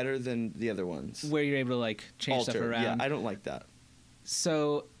idea better than the other ones. Where you're able to like change stuff around. Yeah, I don't like that.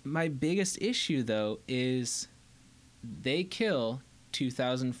 So my biggest issue though is they kill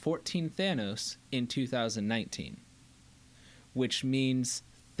 2014 Thanos in 2019. Which means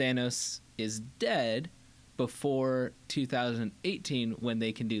Thanos is dead before 2018 when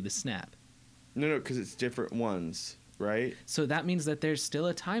they can do the snap. No, because it's different ones, right? So that means that there's still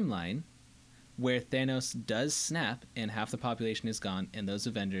a timeline where Thanos does snap and half the population is gone, and those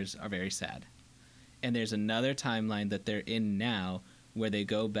Avengers are very sad. And there's another timeline that they're in now where they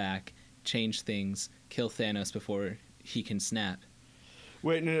go back, change things, kill Thanos before he can snap.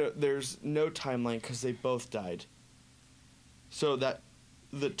 Wait, no, there's no timeline because they both died. So that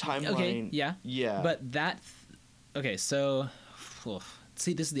the timeline. Okay, yeah. Yeah. But that. Okay, so.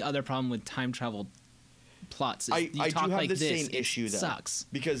 See, this is the other problem with time travel plots. Is I you do talk have like the this, same issue though. Sucks.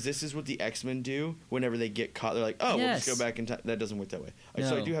 Because this is what the X-Men do whenever they get caught. They're like, oh, we'll just Yes. go back in time. That doesn't work that way.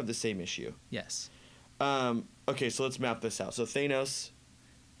 So I No. do have the same issue. Yes. Okay, so let's map this out. So Thanos.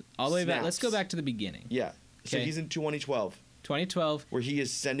 All the way back. Snaps. Let's go back to the beginning. Yeah. So Okay. he's in 2012. 2012. Where he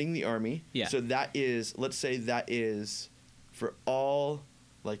is sending the army. Yeah. So that is, let's say that is for all,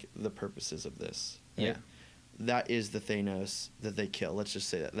 like, the purposes of this. Right? Yeah. That is the Thanos that they kill. Let's just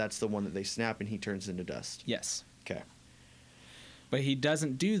say that. That's the one that they snap and he turns into dust. Yes. Okay. But he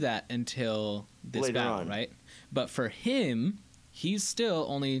doesn't do that until this Later battle, on. right? But for him, he's still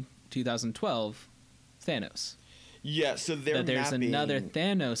only 2012 Thanos. Yeah, so they're But there's mapping... another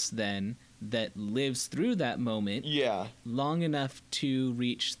Thanos then that lives through that moment Yeah. long enough to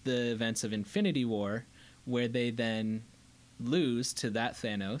reach the events of Infinity War, where they then lose to that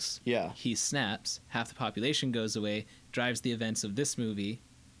Thanos. Yeah. He snaps, half the population goes away, drives the events of this movie.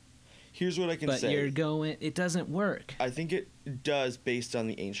 Here's what I can But say. you're going, it doesn't work. I think it does based on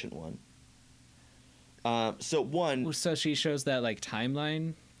the ancient one. So one, So she shows that like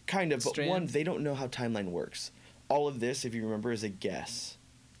timeline. kind of, but strand? one, they don't know how timeline works. All of this, if you remember, is a guess.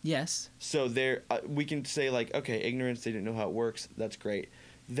 Yes. So there, we can say like, okay, ignorance, they didn't know how it works. That's great.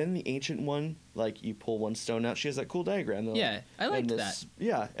 Then the ancient one, like you pull one stone out, she has that cool diagram. They're Yeah, like- I liked and that.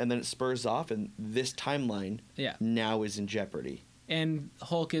 Yeah, and then it spurs off, and this timeline Yeah. now is in jeopardy. And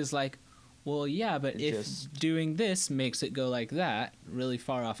Hulk is like, well, yeah, but It if just- doing this makes it go like that, really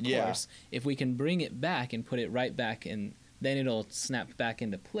far off Yeah. course, if we can bring it back and put it right back, and then it'll snap back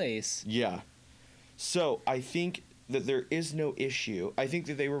into place. Yeah. So I think that there is no issue. I think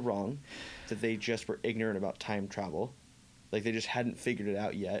that they were wrong, that they just were ignorant about time travel. Like they just hadn't figured it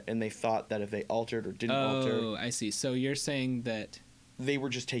out yet, and they thought that if they altered or didn't alter, Oh, I see. So you're saying that they were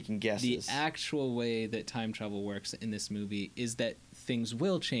just taking the guesses. actual way that time travel works in this movie is that things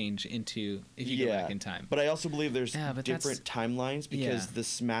will change into if you go Yeah, back in time. But I also believe there's Yeah, but different timelines because yeah. the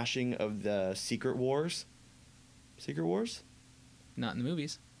smashing of the Secret Wars. Secret Wars? Not in the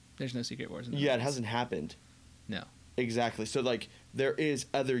movies. There's no Secret Wars in the Yeah, it movies. hasn't happened. No. Exactly. So like there is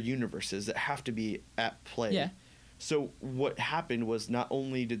other universes that have to be at play. Yeah. So what happened was not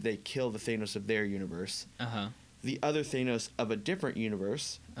only did they kill the Thanos of their universe, Uh-huh. the other Thanos of a different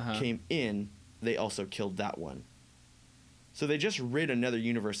universe Uh-huh. came in, they also killed that one. So they just rid another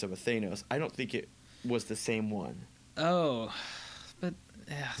universe of a Thanos. I don't think it was the same one. Oh, but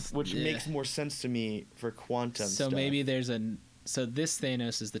Which yeah. makes more sense to me for quantum So stuff. maybe there's so this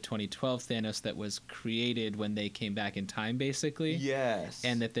Thanos is the 2012 Thanos that was created when they came back in time, basically. Yes.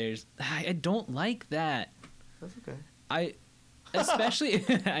 And that there's I don't like that. That's okay. I especially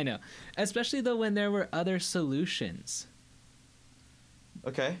I know, especially though when there were other solutions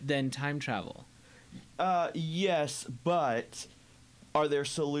Okay. than time travel. Yes, but are there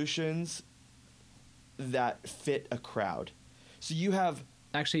solutions that fit a crowd? So you have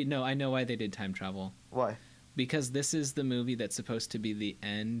Actually, no, I know why they did time travel. why? Because this is the movie that's supposed to be the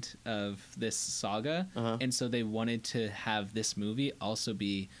end of this saga, Uh-huh. and so they wanted to have this movie also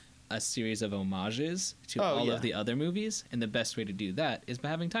be a series of homages to all yeah. of the other movies, and the best way to do that is by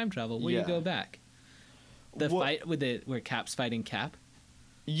having time travel, where Yeah. you go back. The What- fight with where Cap's fighting Cap,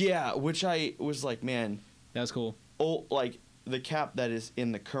 Yeah, which I was like, man, that was cool. like the Cap that is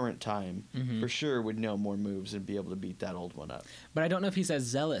in the current time Mhm. for sure would know more moves and be able to beat that old one up. But I don't know if he's as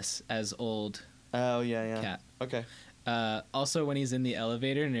zealous as old Oh yeah. Cap. Okay. Also, when he's in the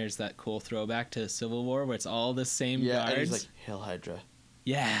elevator and there's that cool throwback to Civil War where it's all the same Yeah, guards. and he's like Hail Hydra.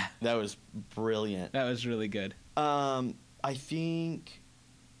 Yeah, That was brilliant. that was really good. I think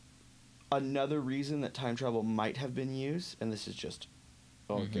another reason that time travel might have been used, and this is just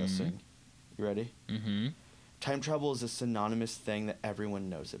all Mhm. guessing. You ready? Mm-hmm. Time travel is a synonymous thing that everyone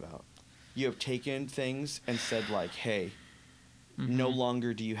knows about. You have taken things and said like, hey, no Mm-hmm.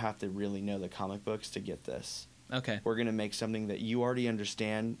 longer do you have to really know the comic books to get this. Okay. We're going to make something that you already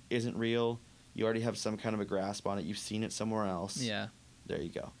understand isn't real. You already have some kind of a grasp on it. You've seen it somewhere else. Yeah, There you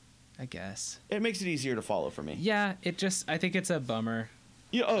go. I guess. It makes it easier to follow for me. Yeah, I think it's a bummer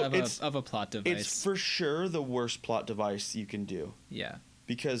You know, of a plot device. it's for sure the worst plot device you can do. Yeah.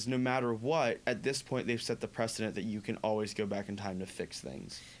 Because no matter what, at this point, they've set the precedent that you can always go back in time to fix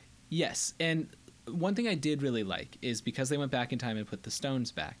things. Yes, and one thing I did really like is because they went back in time and put the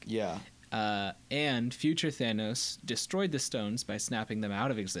stones back. Yeah. and future Thanos destroyed the stones by snapping them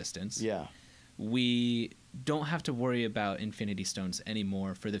out of existence. Yeah. We don't have to worry about Infinity Stones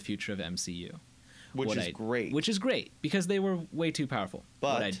anymore for the future of MCU. Which is great. Which is great, because they were way too powerful.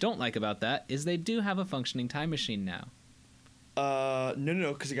 But what I don't like about that is they do have a functioning time machine now.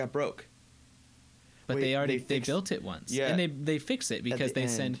 No, because it got broke. But Wait, they built it once. Yeah. And they fix it because they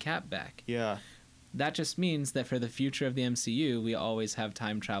send end. Cap back. Yeah. That just means that for the future of the MCU, we always have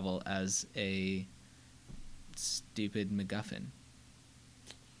time travel as a stupid MacGuffin.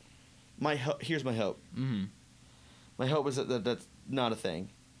 Here's my hope. Mm-hmm. My hope is that that's not a thing.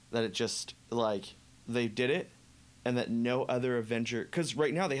 That it just, like, they did it, and that no other Avenger... Because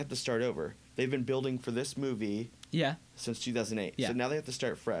right now they have to start over. They've been building for this movie Yeah. since 2008. Yeah. So now they have to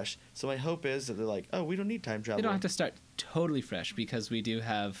start fresh. So my hope is that they're like, oh, we don't need time travel. They don't have to start totally fresh because we do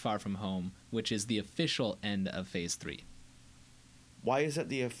have Far From Home, which is the official end of Phase 3. Why is that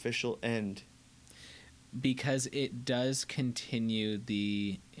the official end? Because it does continue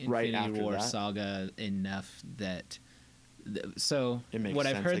the Right Infinity after War that? saga enough that... So It makes what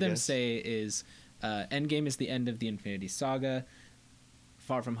I've sense, heard I them guess. say is Endgame is the end of the Infinity Saga.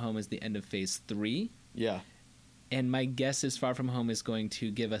 Far From Home is the end of Phase 3. Yeah. And my guess is Far From Home is going to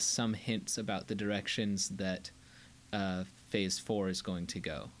give us some hints about the directions that Phase 4 is going to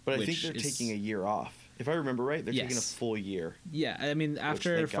go. But I think they're taking a year off. If I remember right, they're taking a Yes. full year. Yeah, I mean,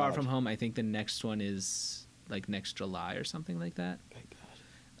 after thank Far God. From Home, I think the next one is like next July or something like that. Thank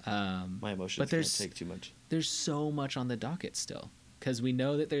God. My emotions but can't take too much. There's so much on the docket still. Because we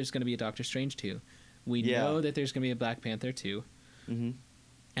know that there's going to be a Doctor Strange 2. We Yeah. know that there's going to be a Black Panther 2. Mm-hmm.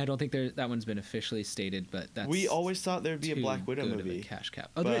 I don't think that one's been officially stated, but that's We always thought there'd be a too Black Widow good of a movie. cash cow.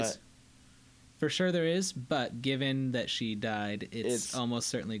 Oh, there is. For sure there is, but given that she died, it's almost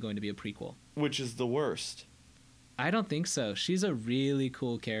certainly going to be a prequel. Which is the worst. I don't think so. She's a really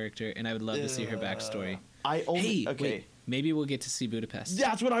cool character, and I would love to see her backstory. I only... Hey, okay. wait, maybe we'll get to see Budapest.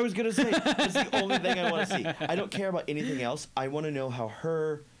 That's what I was going to say. That's the only thing I want to see. I don't care about anything else. I want to know how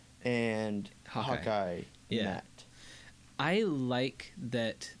her and Hawkeye Yeah. met. I like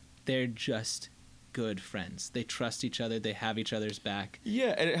that they're just good friends. They trust each other. They have each other's back.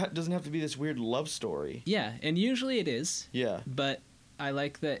 Yeah, and it doesn't have to be this weird love story. Yeah, and usually it is. Yeah. But I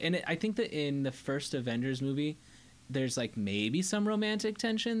like that. And I think that in the first Avengers movie, there's like maybe some romantic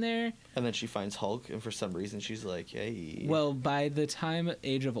tension there. And then she finds Hulk, and for some reason she's like, hey. Well, by the time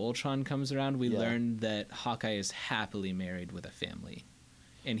Age of Ultron comes around, we Yeah. learn that Hawkeye is happily married with a family.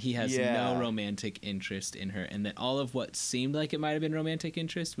 And he has Yeah. no romantic interest in her. And that all of what seemed like it might have been romantic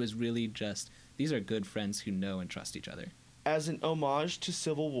interest was really just, these are good friends who know and trust each other. As an homage to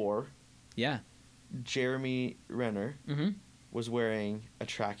Civil War, Yeah. Jeremy Renner Mm-hmm. was wearing a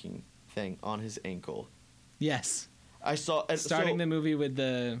tracking thing on his ankle. Yes. I saw... and Starting so- the movie with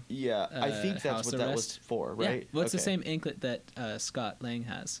the... Yeah, I think that's house what that was arrest. for, right? Yeah. Well, it's the Okay. same anklet that Scott Lang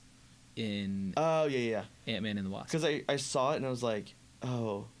has in Oh, yeah. Ant-Man and the Wasp. Because I saw it and I was like,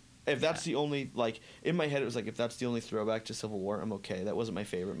 oh, if that's the only, like, in my head it was like, if that's the only throwback to Civil War, I'm okay. That wasn't my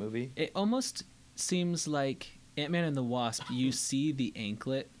favorite movie. It almost seems like Ant-Man and the Wasp, you see the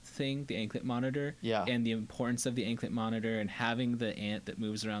anklet thing, the anklet monitor, Yeah. and the importance of the anklet monitor and having the ant that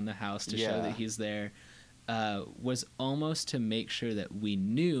moves around the house to show Yeah. that he's there, was almost to make sure that we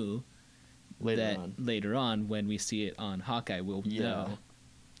knew later on when we see it on Hawkeye, we'll know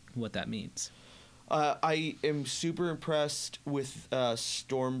what that means. I am super impressed with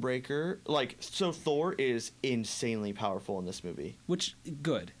Stormbreaker. Like, so Thor is insanely powerful in this movie. Which,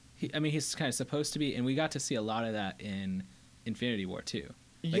 good. He's kind of supposed to be, and we got to see a lot of that in Infinity War too.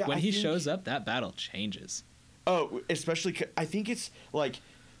 Like, Yeah, when I he think- shows up, that battle changes. Oh, especially, I think it's like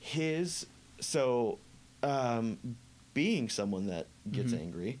his, so being someone that gets Mhm.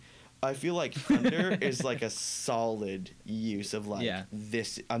 angry, I feel like thunder is like a solid use of like Yeah.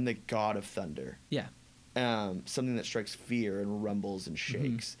 this. I'm the god of thunder. Yeah. Something that strikes fear and rumbles and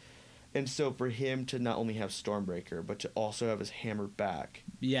shakes. And so for him to not only have Stormbreaker, but to also have his hammer back,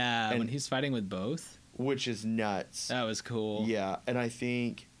 Yeah, when And- he's fighting with both, which is nuts. that was cool. Yeah, and I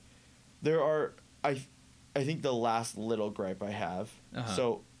think there are I think the last little gripe I have. Uh-huh.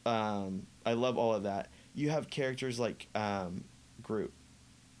 So I love all of that. You have characters like Groot,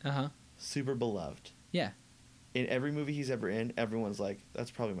 Uh-huh. super beloved. Yeah. In every movie he's ever in, everyone's like,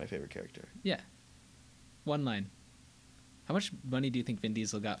 that's probably my favorite character. Yeah. One line. How much money do you think Vin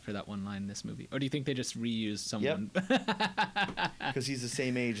Diesel got for that one line in this movie? Or do you think they just reused someone? Because he's the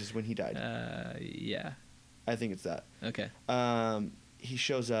same age as when he died. Yeah. I think it's that. Okay. He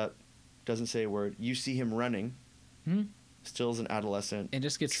shows up, doesn't say a word. You see him running, Hmm? still as an adolescent. And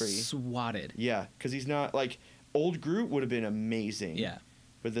just gets tree. swatted. Yeah, because he's not like old Groot would have been amazing. Yeah.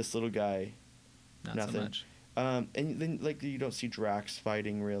 but this little guy, Not nothing. so much. And then like you don't see Drax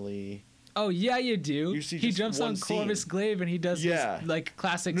fighting really. Oh yeah, you do. You see He just jumps on one scene. Corvus Glaive and he does Yeah. his like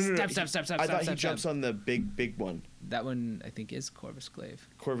classic No. step. I thought he jumps on the big one. That one I think is Corvus Glaive.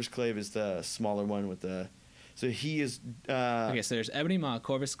 Corvus Glaive is the smaller one with the. So he is. Okay, so there's Ebony Maw,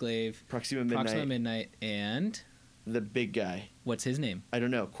 Corvus Glaive, Proxima Midnight. Proxima Midnight, and The big guy. what's his name? I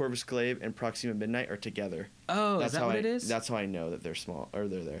don't know. Corvus Glaive and Proxima Midnight are together. Oh, is that what it is? That's how I know that they're small or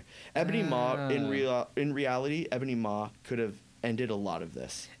they're there. Ebony Maw in reality, Ebony Maw could have ended a lot of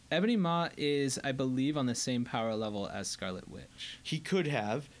this. Ebony Maw is, I believe, on the same power level as Scarlet Witch. He could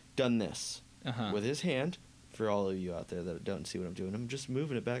have done this Uh-huh. with his hand. For all of you out there that don't see what I'm doing, I'm just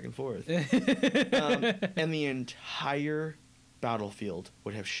moving it back and forth. And the entire battlefield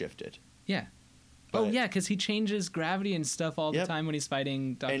would have shifted. Yeah. But- yeah, because he changes gravity and stuff all the Yep. time when he's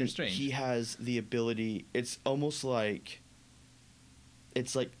fighting Doctor And Strange. he has the ability. It's almost like.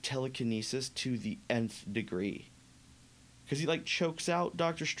 It's like telekinesis to the nth degree. Because he like chokes out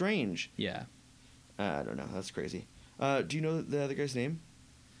Doctor Strange. Yeah. I don't know. That's crazy. Do you know the other guy's name?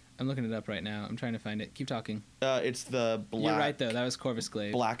 I'm looking it up right now. I'm trying to find it. Keep talking. It's the Black. You're right, though. That was Corvus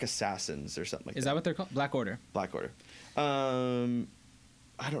Glaive. Black Assassins or something like that. Is that what they're called? Black Order. Black Order.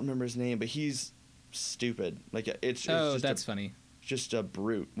 I don't remember his name, but he's stupid. Like it's Oh, just that's funny. just a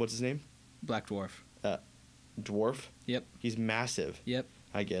brute. What's his name? Black Dwarf. Dwarf. Yep. He's massive. Yep.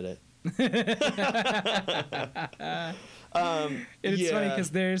 I get it. It's funny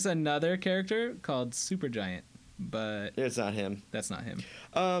because there's another character called Supergiant, but It's not him. that's not him.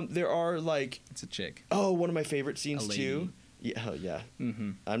 There are like It's a chick. one of my favorite scenes A lady. too. Yeah, oh yeah.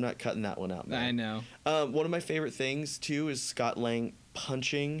 Mm-hmm. I'm not cutting that one out, man. I know. One of my favorite things too is Scott Lang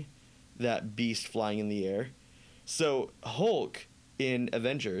punching that beast flying in the air. So Hulk in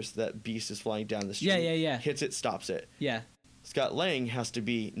Avengers, that beast is flying down the street. Yeah. Hits it, stops it. Yeah. Scott Lang has to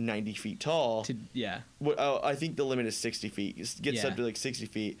be 90 feet tall. Yeah. I think the limit is 60 feet. He gets Yeah. up to like 60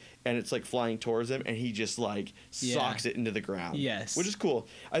 feet, and it's like flying towards him, and he just like Yeah. socks it into the ground. Yes. Which is cool.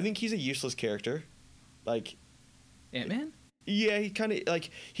 I think he's a useless character. Like, Ant-Man? yeah, he kind of like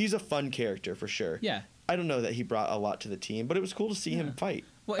he's a fun character for sure. Yeah. I don't know that he brought a lot to the team, but it was cool to see him Yeah. fight.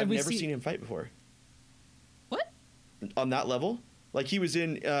 Well, I've and we never see- seen him fight before What? on that level. Like he was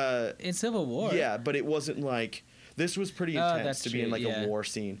in. In Civil War? Yeah, but it wasn't like this was pretty Oh, intense that's to be in true, like yeah. a war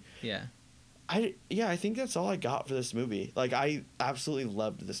scene. Yeah. I think that's all I got for this movie. Like I absolutely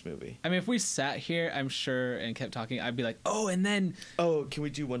loved this movie. I mean, if we sat here, I'm sure, and kept talking, I'd be like, oh, and then... Oh, can we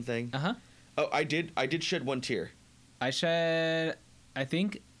do one thing? Uh-huh. Oh, I did shed one tear. I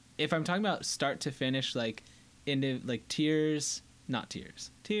think, if I'm talking about start to finish, like, into, like, tears, not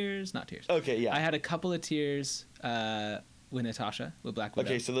tears. Tears, not tears. Okay, yeah. I had a couple of tears with Natasha, with Black Widow.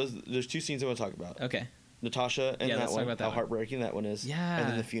 Okay, so there's two scenes I want to talk about. Okay. Natasha and Yeah, that let's talk one. about that How one. heartbreaking that one is. Yeah. And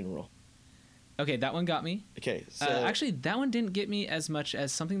then the funeral. Okay, that one got me. Okay, so Actually, that one didn't get me as much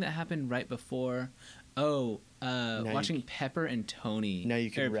as something that happened right before. Oh, watching Pepper and Tony. Now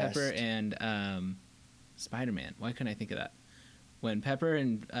you can or Pepper rest. and Spider-Man. Why couldn't I think of that? When Pepper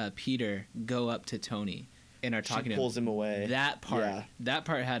and Peter go up to Tony and are talking she to pulls him away. That part. Yeah. That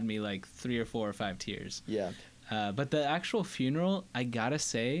part had me like 3 or 4 or 5 tears. Yeah. But the actual funeral, I gotta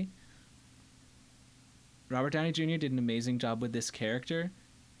say, Robert Downey Jr. did an amazing job with this character.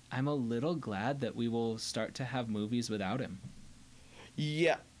 I'm a little glad that we will start to have movies without him.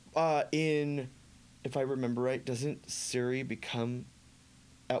 Yeah. If I remember right, doesn't Suri become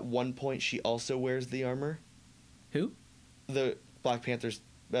at one point she also wears the armor? Who? The Black Panther's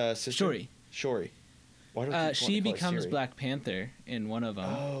sister? Shuri. Shuri. Why do I keep She wanting to call her becomes Siri? Black Panther in one of them.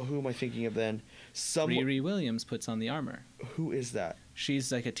 Oh, who am I thinking of then? Riri Williams puts on the armor. Who is that?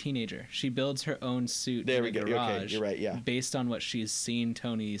 She's like a teenager. She builds her own suit There in we a go. Okay, garage you're right, yeah. based on what she's seen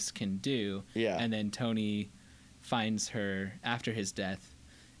Tony's can do. Yeah. And then Tony finds her after his death,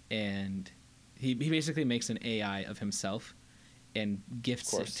 and he basically makes an AI of himself and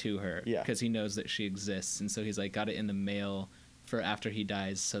gifts it to her Yeah. because he knows that she exists. And so he's like got it in the mail for after he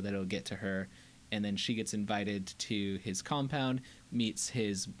dies so that it'll get to her. And then she gets invited to his compound, meets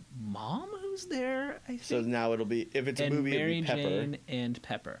his mom, who's there, I think. So now it'll be, if it's a and movie, Mary it'll be Pepper. Jane and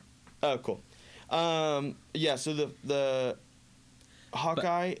Pepper. Oh, cool. Yeah, so the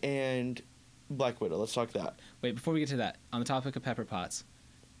Hawkeye and Black Widow. Let's talk that. Wait, before we get to that, on the topic of Pepper Potts,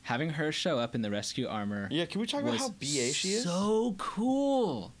 having her show up in the rescue armor. Yeah, can we talk about was how BA she is? So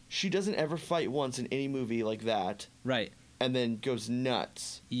cool. She doesn't ever fight once in any movie like that, Right. and then goes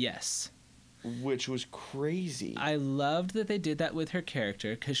nuts, Yes. which was crazy. I loved that they did that with her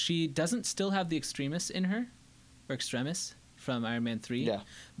character because she doesn't still have the Extremis in her, or Extremis from Iron Man 3. Yeah.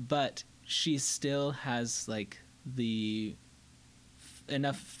 But she still has like the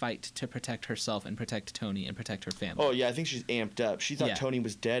enough fight to protect herself and protect Tony and protect her family. Oh yeah, I think she's amped up. She thought Yeah. Tony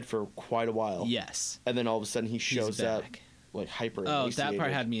was dead for quite a while. Yes. And then all of a sudden he shows up back. like hyper. Oh, that part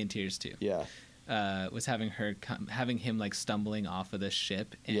emaciated. had me in tears too. Yeah. Was having him like stumbling off of the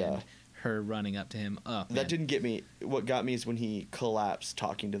ship and Yeah. her running up to him. Oh, man. That didn't get me. What got me is when he collapsed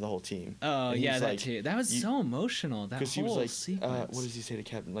talking to the whole team. Oh And yeah, he's that like, too. That was so emotional. That whole Because he was like, sequence. what does he say to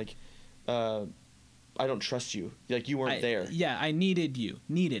Captain? Like, I don't trust you. Like you weren't there. Yeah, I needed you.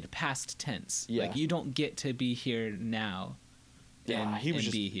 Needed past tense. Yeah. Like you don't get to be here now. Yeah, he was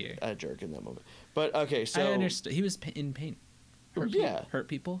and just be here. a jerk in that moment. But okay, so I understood. He was in pain. Yeah. Hurt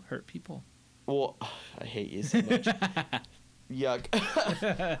people. Hurt people. Well, I hate you so much. Yuck.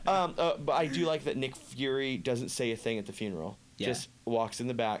 But I do like that Nick Fury doesn't say a thing at the funeral. Yeah. Just walks in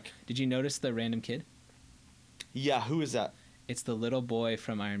the back. Did you notice the random kid? Yeah, who is that? It's the little boy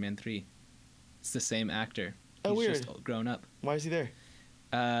from Iron Man 3. It's the same actor. Oh, He's weird. just grown up. Why is he there?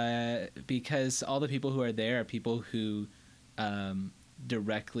 Because all the people who are there are people who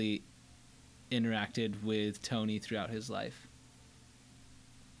directly interacted with Tony throughout his life.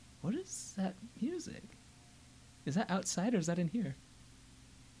 What is that music? Is that outside or is that in here?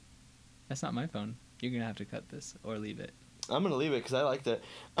 That's not my phone. You're going to have to cut this or leave it. I'm gonna leave it because I liked it.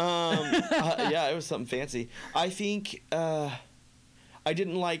 Yeah, it was something fancy. I think I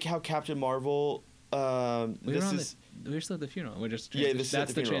didn't like how Captain Marvel. We This is we're still at the funeral. We're just Yeah, this is at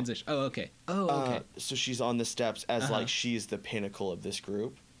that's the the funeral. transition. Oh, okay. Oh, okay. so she's on the steps as Uh-huh. like she's the pinnacle of this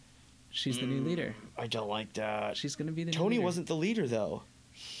group. She's the new leader. I don't like that. She's going to be the new Tony leader. wasn't the leader though.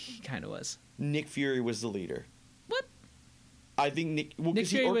 He kind of was. Nick Fury was the leader. What? I think Nick. Well, Nick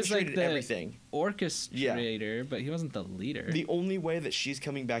because he Fury was orchestrated like the everything. orchestrator, but he wasn't the leader. The only way that she's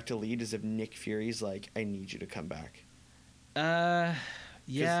coming back to lead is if Nick Fury's like, "I need you to come back." 'Cause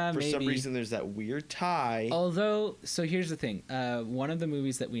Yeah, for maybe. some reason there's that weird tie. Although, so here's the thing. One of the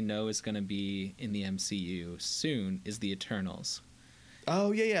movies that we know is going to be in the MCU soon is the Eternals.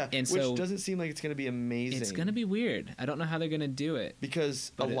 Oh yeah. And Which so- doesn't seem like it's going to be amazing. It's going to be weird. I don't know how they're going to do it.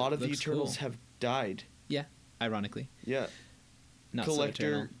 because but a it lot of the looks Eternals cool. have died. Yeah, ironically. Yeah. Not so Collector,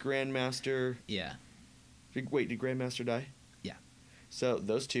 eternal. Grandmaster. Yeah. Wait, did Grandmaster die? Yeah. So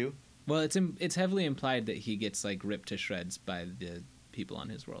those two. Well, it's heavily implied that he gets like ripped to shreds by the people on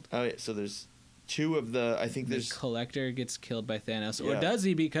his world. Oh yeah. So there's two of the. I think The there's. Collector gets killed by Thanos, Yeah. or does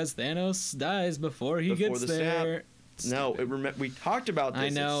he? Because Thanos dies before he Before gets the snap. there. No, we talked about this. I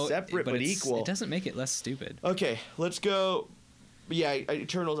know, It's separate but it's- equal. It doesn't make it less stupid. Okay, let's go. Yeah,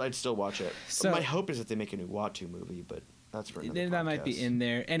 Eternals. I'd still watch it. So- my hope is that they make a new Uatu movie, but that's for another That might be podcast. in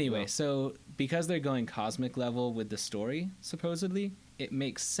there anyway. Yeah. So because they're going cosmic level with the story, supposedly, it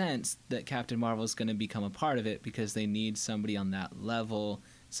makes sense that Captain Marvel is going to become a part of it because they need somebody on that level,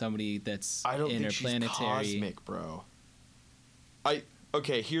 somebody that's I don't think she's interplanetary. cosmic, bro.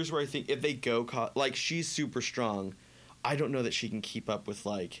 Okay. Here's where I think if they go like she's super strong, I don't know that she can keep up with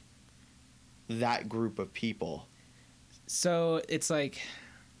like that group of people. So it's like,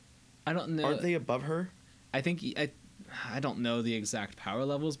 I don't know. Aren't they above her? I think I don't know the exact power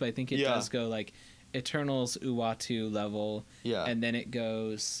levels, but I think it Yeah. does go like Eternals Uatu level, Yeah. and then it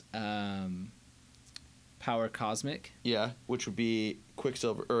goes power cosmic, Yeah, which would be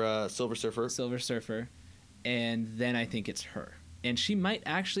Quicksilver or Silver Surfer. Silver Surfer, and then I think it's her. And she might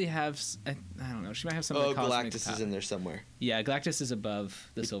actually have, I don't know, she might have some Oh, cosmic Galactus power. is in there somewhere. Yeah, Galactus is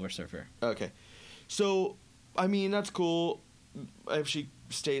above the Silver Surfer. Okay. So, I mean, that's cool. If she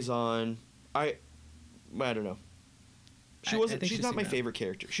stays on, I don't know. She I wasn't. think She's she's not my around. favorite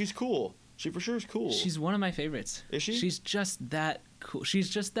character. She's cool. She for sure is cool. She's one of my favorites. Is she? She's just that cool. She's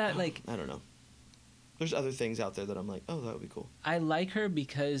just that, like, I don't know. There's other things out there that I'm like, oh, that would be cool. I like her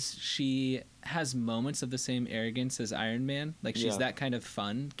because she has moments of the same arrogance as Iron Man. Like, she's Yeah. that kind of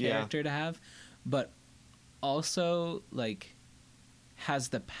fun Yeah. character to have, but also, like, has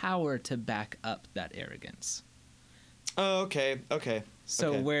the power to back up that arrogance. Oh, okay. So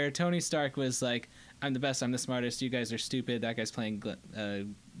Okay. where Tony Stark was like, I'm the best, I'm the smartest, you guys are stupid, that guy's playing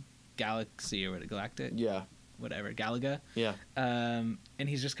Galaxy or what, Galactic? Yeah. Whatever, Galaga. Yeah. And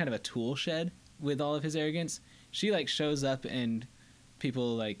he's just kind of a tool shed with all of his arrogance. She like shows up and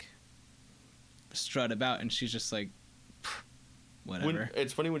people like strut about, and she's just like, whatever.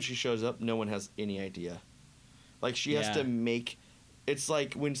 It's funny when she shows up, no one has any idea. Like she has Yeah. to make. It's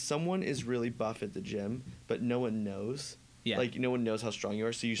like when someone is really buff at the gym, but no one knows. Yeah. Like no one knows how strong you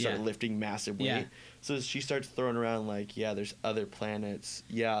are, so you start Yeah. lifting massive weight. Yeah. So she starts throwing around like, yeah, there's other planets.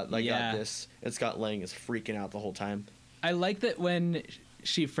 Yeah, I Yeah. got this. And Scott Lang is freaking out the whole time. I like that when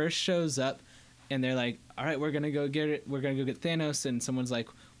she first shows up, and they're like, "All right, we're gonna go get it. We're gonna go get Thanos," and someone's like,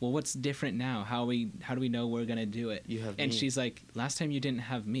 well, what's different now? How do we know we're gonna do it? You have and me. she's like, last time you didn't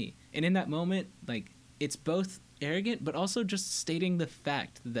have me. And in that moment, like, it's both arrogant, but also just stating the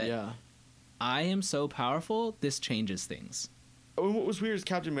fact that Yeah. I am so powerful. This changes things. And what was weird is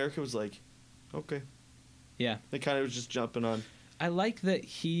Captain America was like, okay. Yeah, They kind of was just jumping on. I like that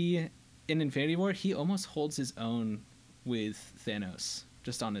he in Infinity War he almost holds his own with Thanos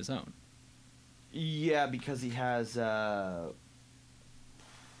just on his own. Yeah, because he has the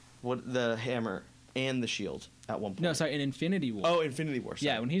hammer and the shield at one point. No, sorry, in Infinity War. Oh, Infinity War. Sorry.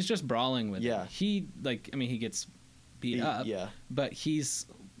 yeah, when he's just brawling with Yeah. him, he he gets beat up. Yeah. But he's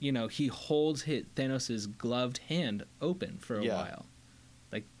he holds Thanos' gloved hand open for a Yeah. while.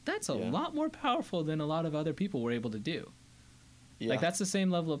 Like that's a Yeah. lot more powerful than a lot of other people were able to do. Yeah. Like that's the same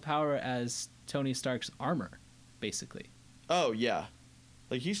level of power as Tony Stark's armor, basically. Oh yeah,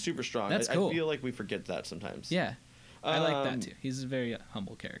 like he's super strong. That's I cool. feel like we forget that sometimes. Yeah, I like Um, that too. He's a very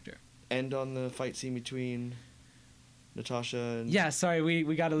humble character. End on the fight scene between Natasha and Yeah, sorry, we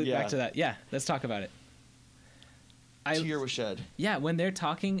got to loop Yeah. back to that. Yeah, let's talk about it. Tear was shed. Yeah, when they're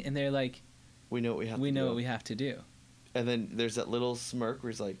talking and they're like, We know what we have. we to know do. what we have to do. And then there's that little smirk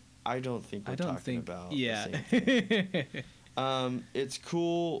where he's like, I don't think we're I don't talking think. about. Yeah. The same. It's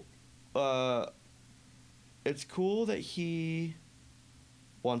cool. It's cool that he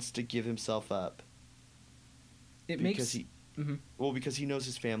wants to give himself up it because makes. he Mhm. because he knows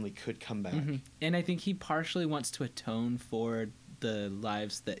his family could come back. Mhm. And I think he partially wants to atone for the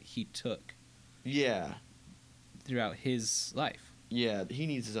lives that he took Yeah. throughout his life. Yeah, he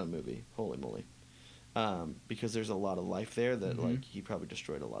needs his own movie. Holy moly. Because there's a lot of life there that Mhm. like he probably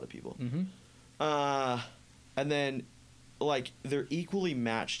destroyed a lot of people. Mm-hmm. And then like they're equally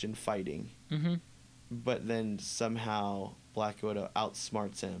matched in fighting, Mm-hmm. but then somehow Black Widow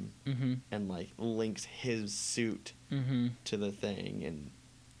outsmarts him Mm-hmm. and like links his suit Mm-hmm. to the thing, and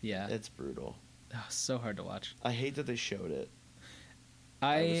Yeah. it's brutal. Oh, so hard to watch. I hate that they showed it.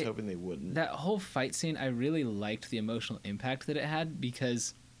 I was hoping they wouldn't. That whole fight scene, I really liked the emotional impact that it had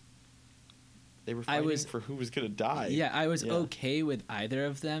because They were I fighting was- for who was gonna die. yeah, I was Yeah. okay with either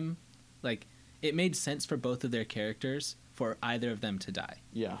of them. Like it made sense for both of their characters for either of them to die.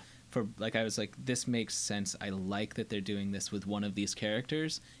 Yeah. For like I was like this makes sense. I like that they're doing this with one of these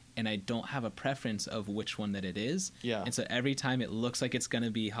characters and I don't have a preference of which one that it is. Yeah. And so every time it looks like it's going to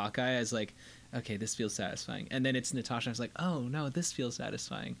be Hawkeye, I was like, okay, this feels satisfying. And then it's Natasha, I was like, oh no, this feels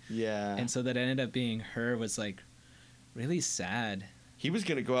satisfying. Yeah. And so that ended up being her was like really sad. He was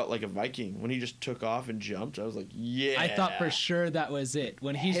gonna go out like a Viking when he just took off and jumped. I was like, yeah. I thought for sure that was it.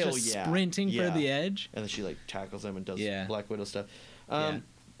 When he's Hell just yeah. sprinting Yeah. for the edge. And then she like tackles him and does Yeah. Black Widow stuff. Yeah.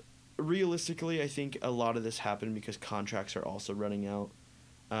 Realistically, I think a lot of this happened because contracts are also running out.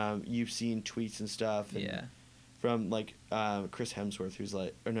 You've seen tweets and stuff. And Yeah. From like Chris Hemsworth, who's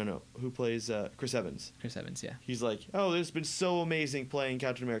like, or no, who plays Chris Evans? Chris Evans, yeah. He's like, oh, it's been so amazing playing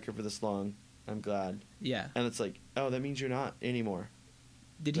Captain America for this long. I'm glad. Yeah. And it's like, oh, that means you're not anymore.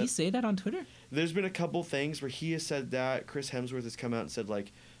 Did he say that on Twitter? There's been a couple things where he has said that. Chris Hemsworth has come out and said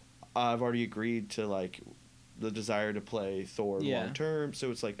like, I've already agreed to like the desire to play Thor Yeah. long term.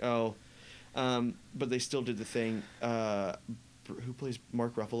 So it's like, oh, but they still did the thing. Who plays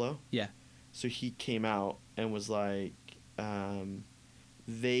Mark Ruffalo? Yeah. So he came out and was like,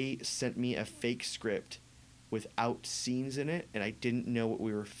 they sent me a fake script without scenes in it, and I didn't know what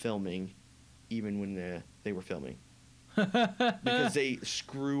we were filming, even when they were filming. Because they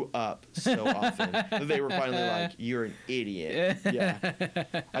screw up so often that they were finally like, you're an idiot. Yeah.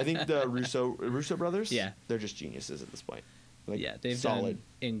 I think the Russo brothers, Yeah. they're just geniuses at this point. Like, Yeah, they've solid. done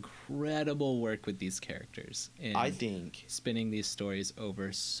incredible work with these characters. And I think. spinning these stories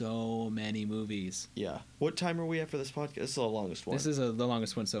over so many movies. Yeah. What time are we at for this podcast? This is the longest one. This is the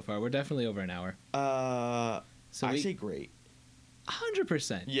longest one so far. We're definitely over an hour. So I say great.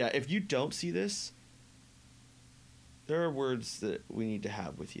 100%. Yeah, if you don't see this, there are words that we need to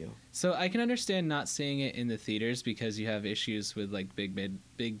have with you. So I can understand not seeing it in the theaters because you have issues with like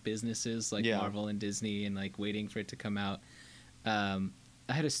big businesses like Yeah. Marvel and Disney and like waiting for it to come out.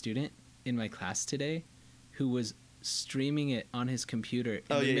 I had a student in my class today who was streaming it on his computer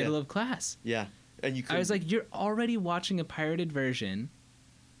in the middle of class. Yeah. And you could I was like, you're already watching a pirated version.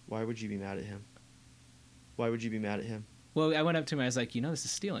 why would you be mad at him? Why would you be mad at him? Well, I went up to him. I was like, you know, this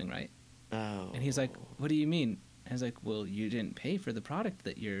is stealing, right? Oh. And he's like, what do you mean? I was like, well, you didn't pay for the product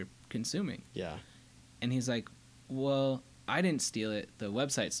that you're consuming. Yeah. And he's like, well, I didn't steal it. The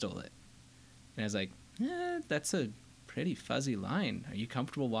website stole it. And I was like, that's a pretty fuzzy line. Are you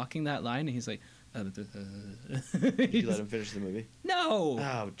comfortable walking that line? And he's like, Did you let him finish the movie? no.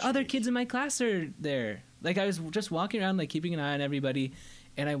 Oh, Other jeez. kids in my class are there. Like I was just walking around, like keeping an eye on everybody.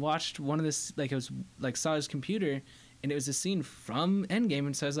 and I watched one of this, like, it was like, saw his computer, and it was a scene from Endgame,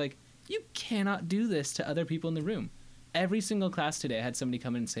 and so I was like, you cannot do this to other people in the room. Every single class today, I had somebody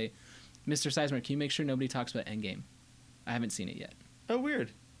come in and say, Mr. Sizemore, can you make sure nobody talks about Endgame? I haven't seen it yet. Oh,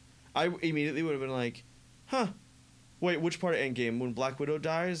 weird. I immediately would have been like, huh, wait, which part of Endgame? When Black Widow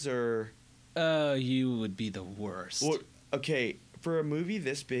dies, or? You would be the worst. Well, okay, for a movie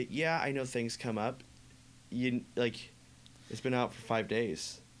this big, yeah, I know things come up. It's been out for 5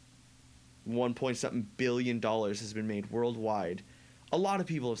 days. 1 point something billion has been made worldwide. A lot of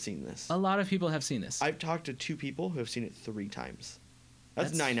people have seen this. A lot of people have seen this. I've talked to 2 people who have seen it 3 times.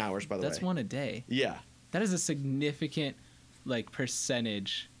 That's 9 hours, by the way. That's one a day. Yeah. That is a significant, like,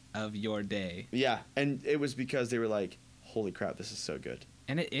 percentage of your day. Yeah, and it was because they were like, holy crap, this is so good.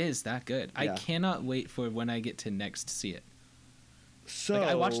 And it is that good. Yeah. I cannot wait for when I get to next see it. So Like,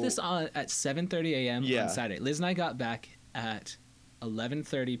 I watched this at 7:30 a.m. Yeah. on Saturday. Liz and I got back at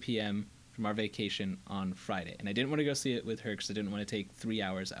 11:30 p.m. from our vacation on Friday. And I didn't want to go see it with her because I didn't want to take 3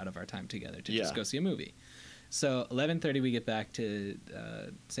 hours out of our time together to just Yeah. go see a movie. So 11:30 we get back to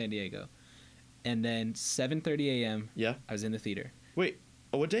San Diego. And then 7:30 a.m. Yeah. I was in the theater. Wait,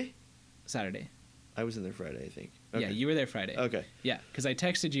 what day? Saturday. I was in there Friday, I think. Yeah, you were there Friday. Okay. Yeah, because I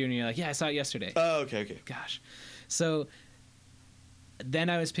texted you and you're like, yeah, I saw it yesterday. Oh, okay. Gosh. So then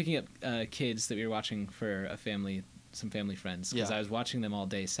I was picking up kids that we were watching for some family friends, because Yeah. I was watching them all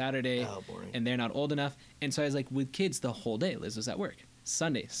day Saturday, Oh, boring. and they're not old enough. And so I was like with kids the whole day. Liz was at work.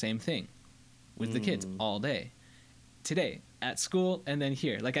 Sunday, same thing, with the kids all day. Today, at school, and then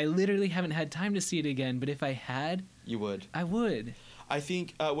here. Like, I literally haven't had time to see it again, but if I had, You would. I would. I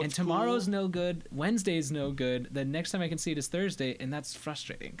think what's And tomorrow's cool, no good. Wednesday's no good. The next time I can see it is Thursday, and that's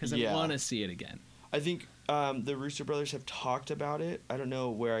frustrating because Yeah. I want to see it again. I think the Russo brothers have talked about it. I don't know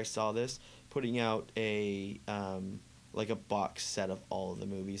where I saw this, putting out a like a box set of all of the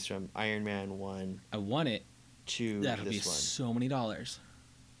movies from Iron Man 1 I want it. to That'll be this one. so many dollars.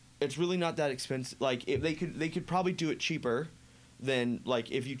 It's really not that expensive. Like, if they could probably do it cheaper than,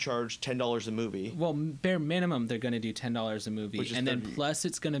 like, if you charge $10 a movie. Well, bare minimum, they're going to do $10 a movie, Which is and then 30. plus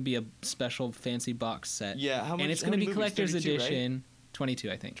it's going to be a special fancy box set. Yeah, how much? And it's how going to many be movies? collector's 32, right? edition.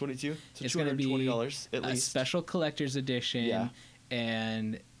 22, I think. 22. So It's going to be $220 at a least. special collector's edition. Yeah.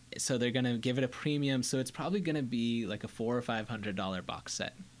 And so they're going to give it a premium. So it's probably going to be like a $400 or $500 box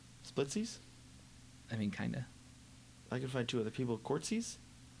set. Splitsies. I mean, kind of. I could find 2 other people. Courtsies.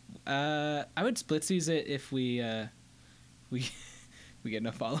 I would splitsies it if we we get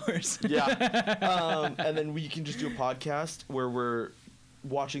enough followers. Yeah. And then we can just do a podcast where we're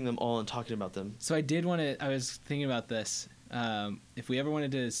watching them all and talking about them. So I was thinking about this. If we ever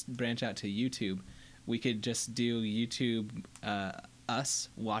wanted to branch out to YouTube, we could just do YouTube us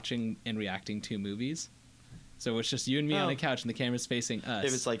watching and reacting to movies. So it's just you and me on Oh. the couch and the camera's facing us.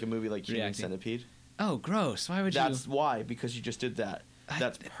 If it's like a movie like Human Reacting. Centipede. Oh, gross. Why would That's why, because you just did that.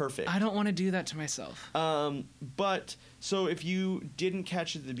 That's perfect. I don't want to do that to myself. But so if you didn't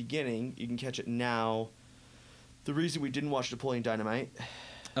catch it at the beginning, you can catch it now. The reason we didn't watch Napoleon Dynamite,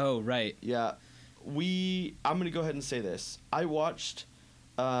 Oh, right. yeah, I'm gonna go ahead and say this. I watched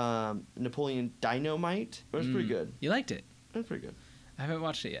Napoleon Dynamite. It was pretty good. You liked it. It was pretty good. I haven't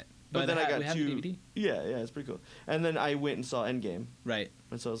watched it yet. But then I got we have to the DVD. Yeah, it's pretty cool. And then I went and saw Endgame, Right.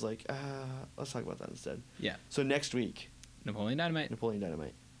 and so I was like, let's talk about that instead. Yeah. So next week, Napoleon Dynamite. Napoleon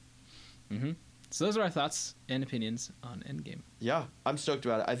Dynamite. Mm-hmm. So those are our thoughts and opinions on Endgame. Yeah, I'm stoked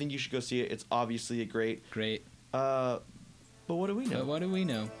about it. I think you should go see it. It's obviously a great. Great. But what do we know? But what do we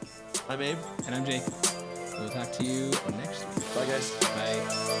know? I'm Abe. And I'm Jake. We'll talk to you next week. Bye, guys.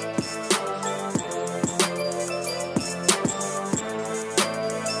 Bye.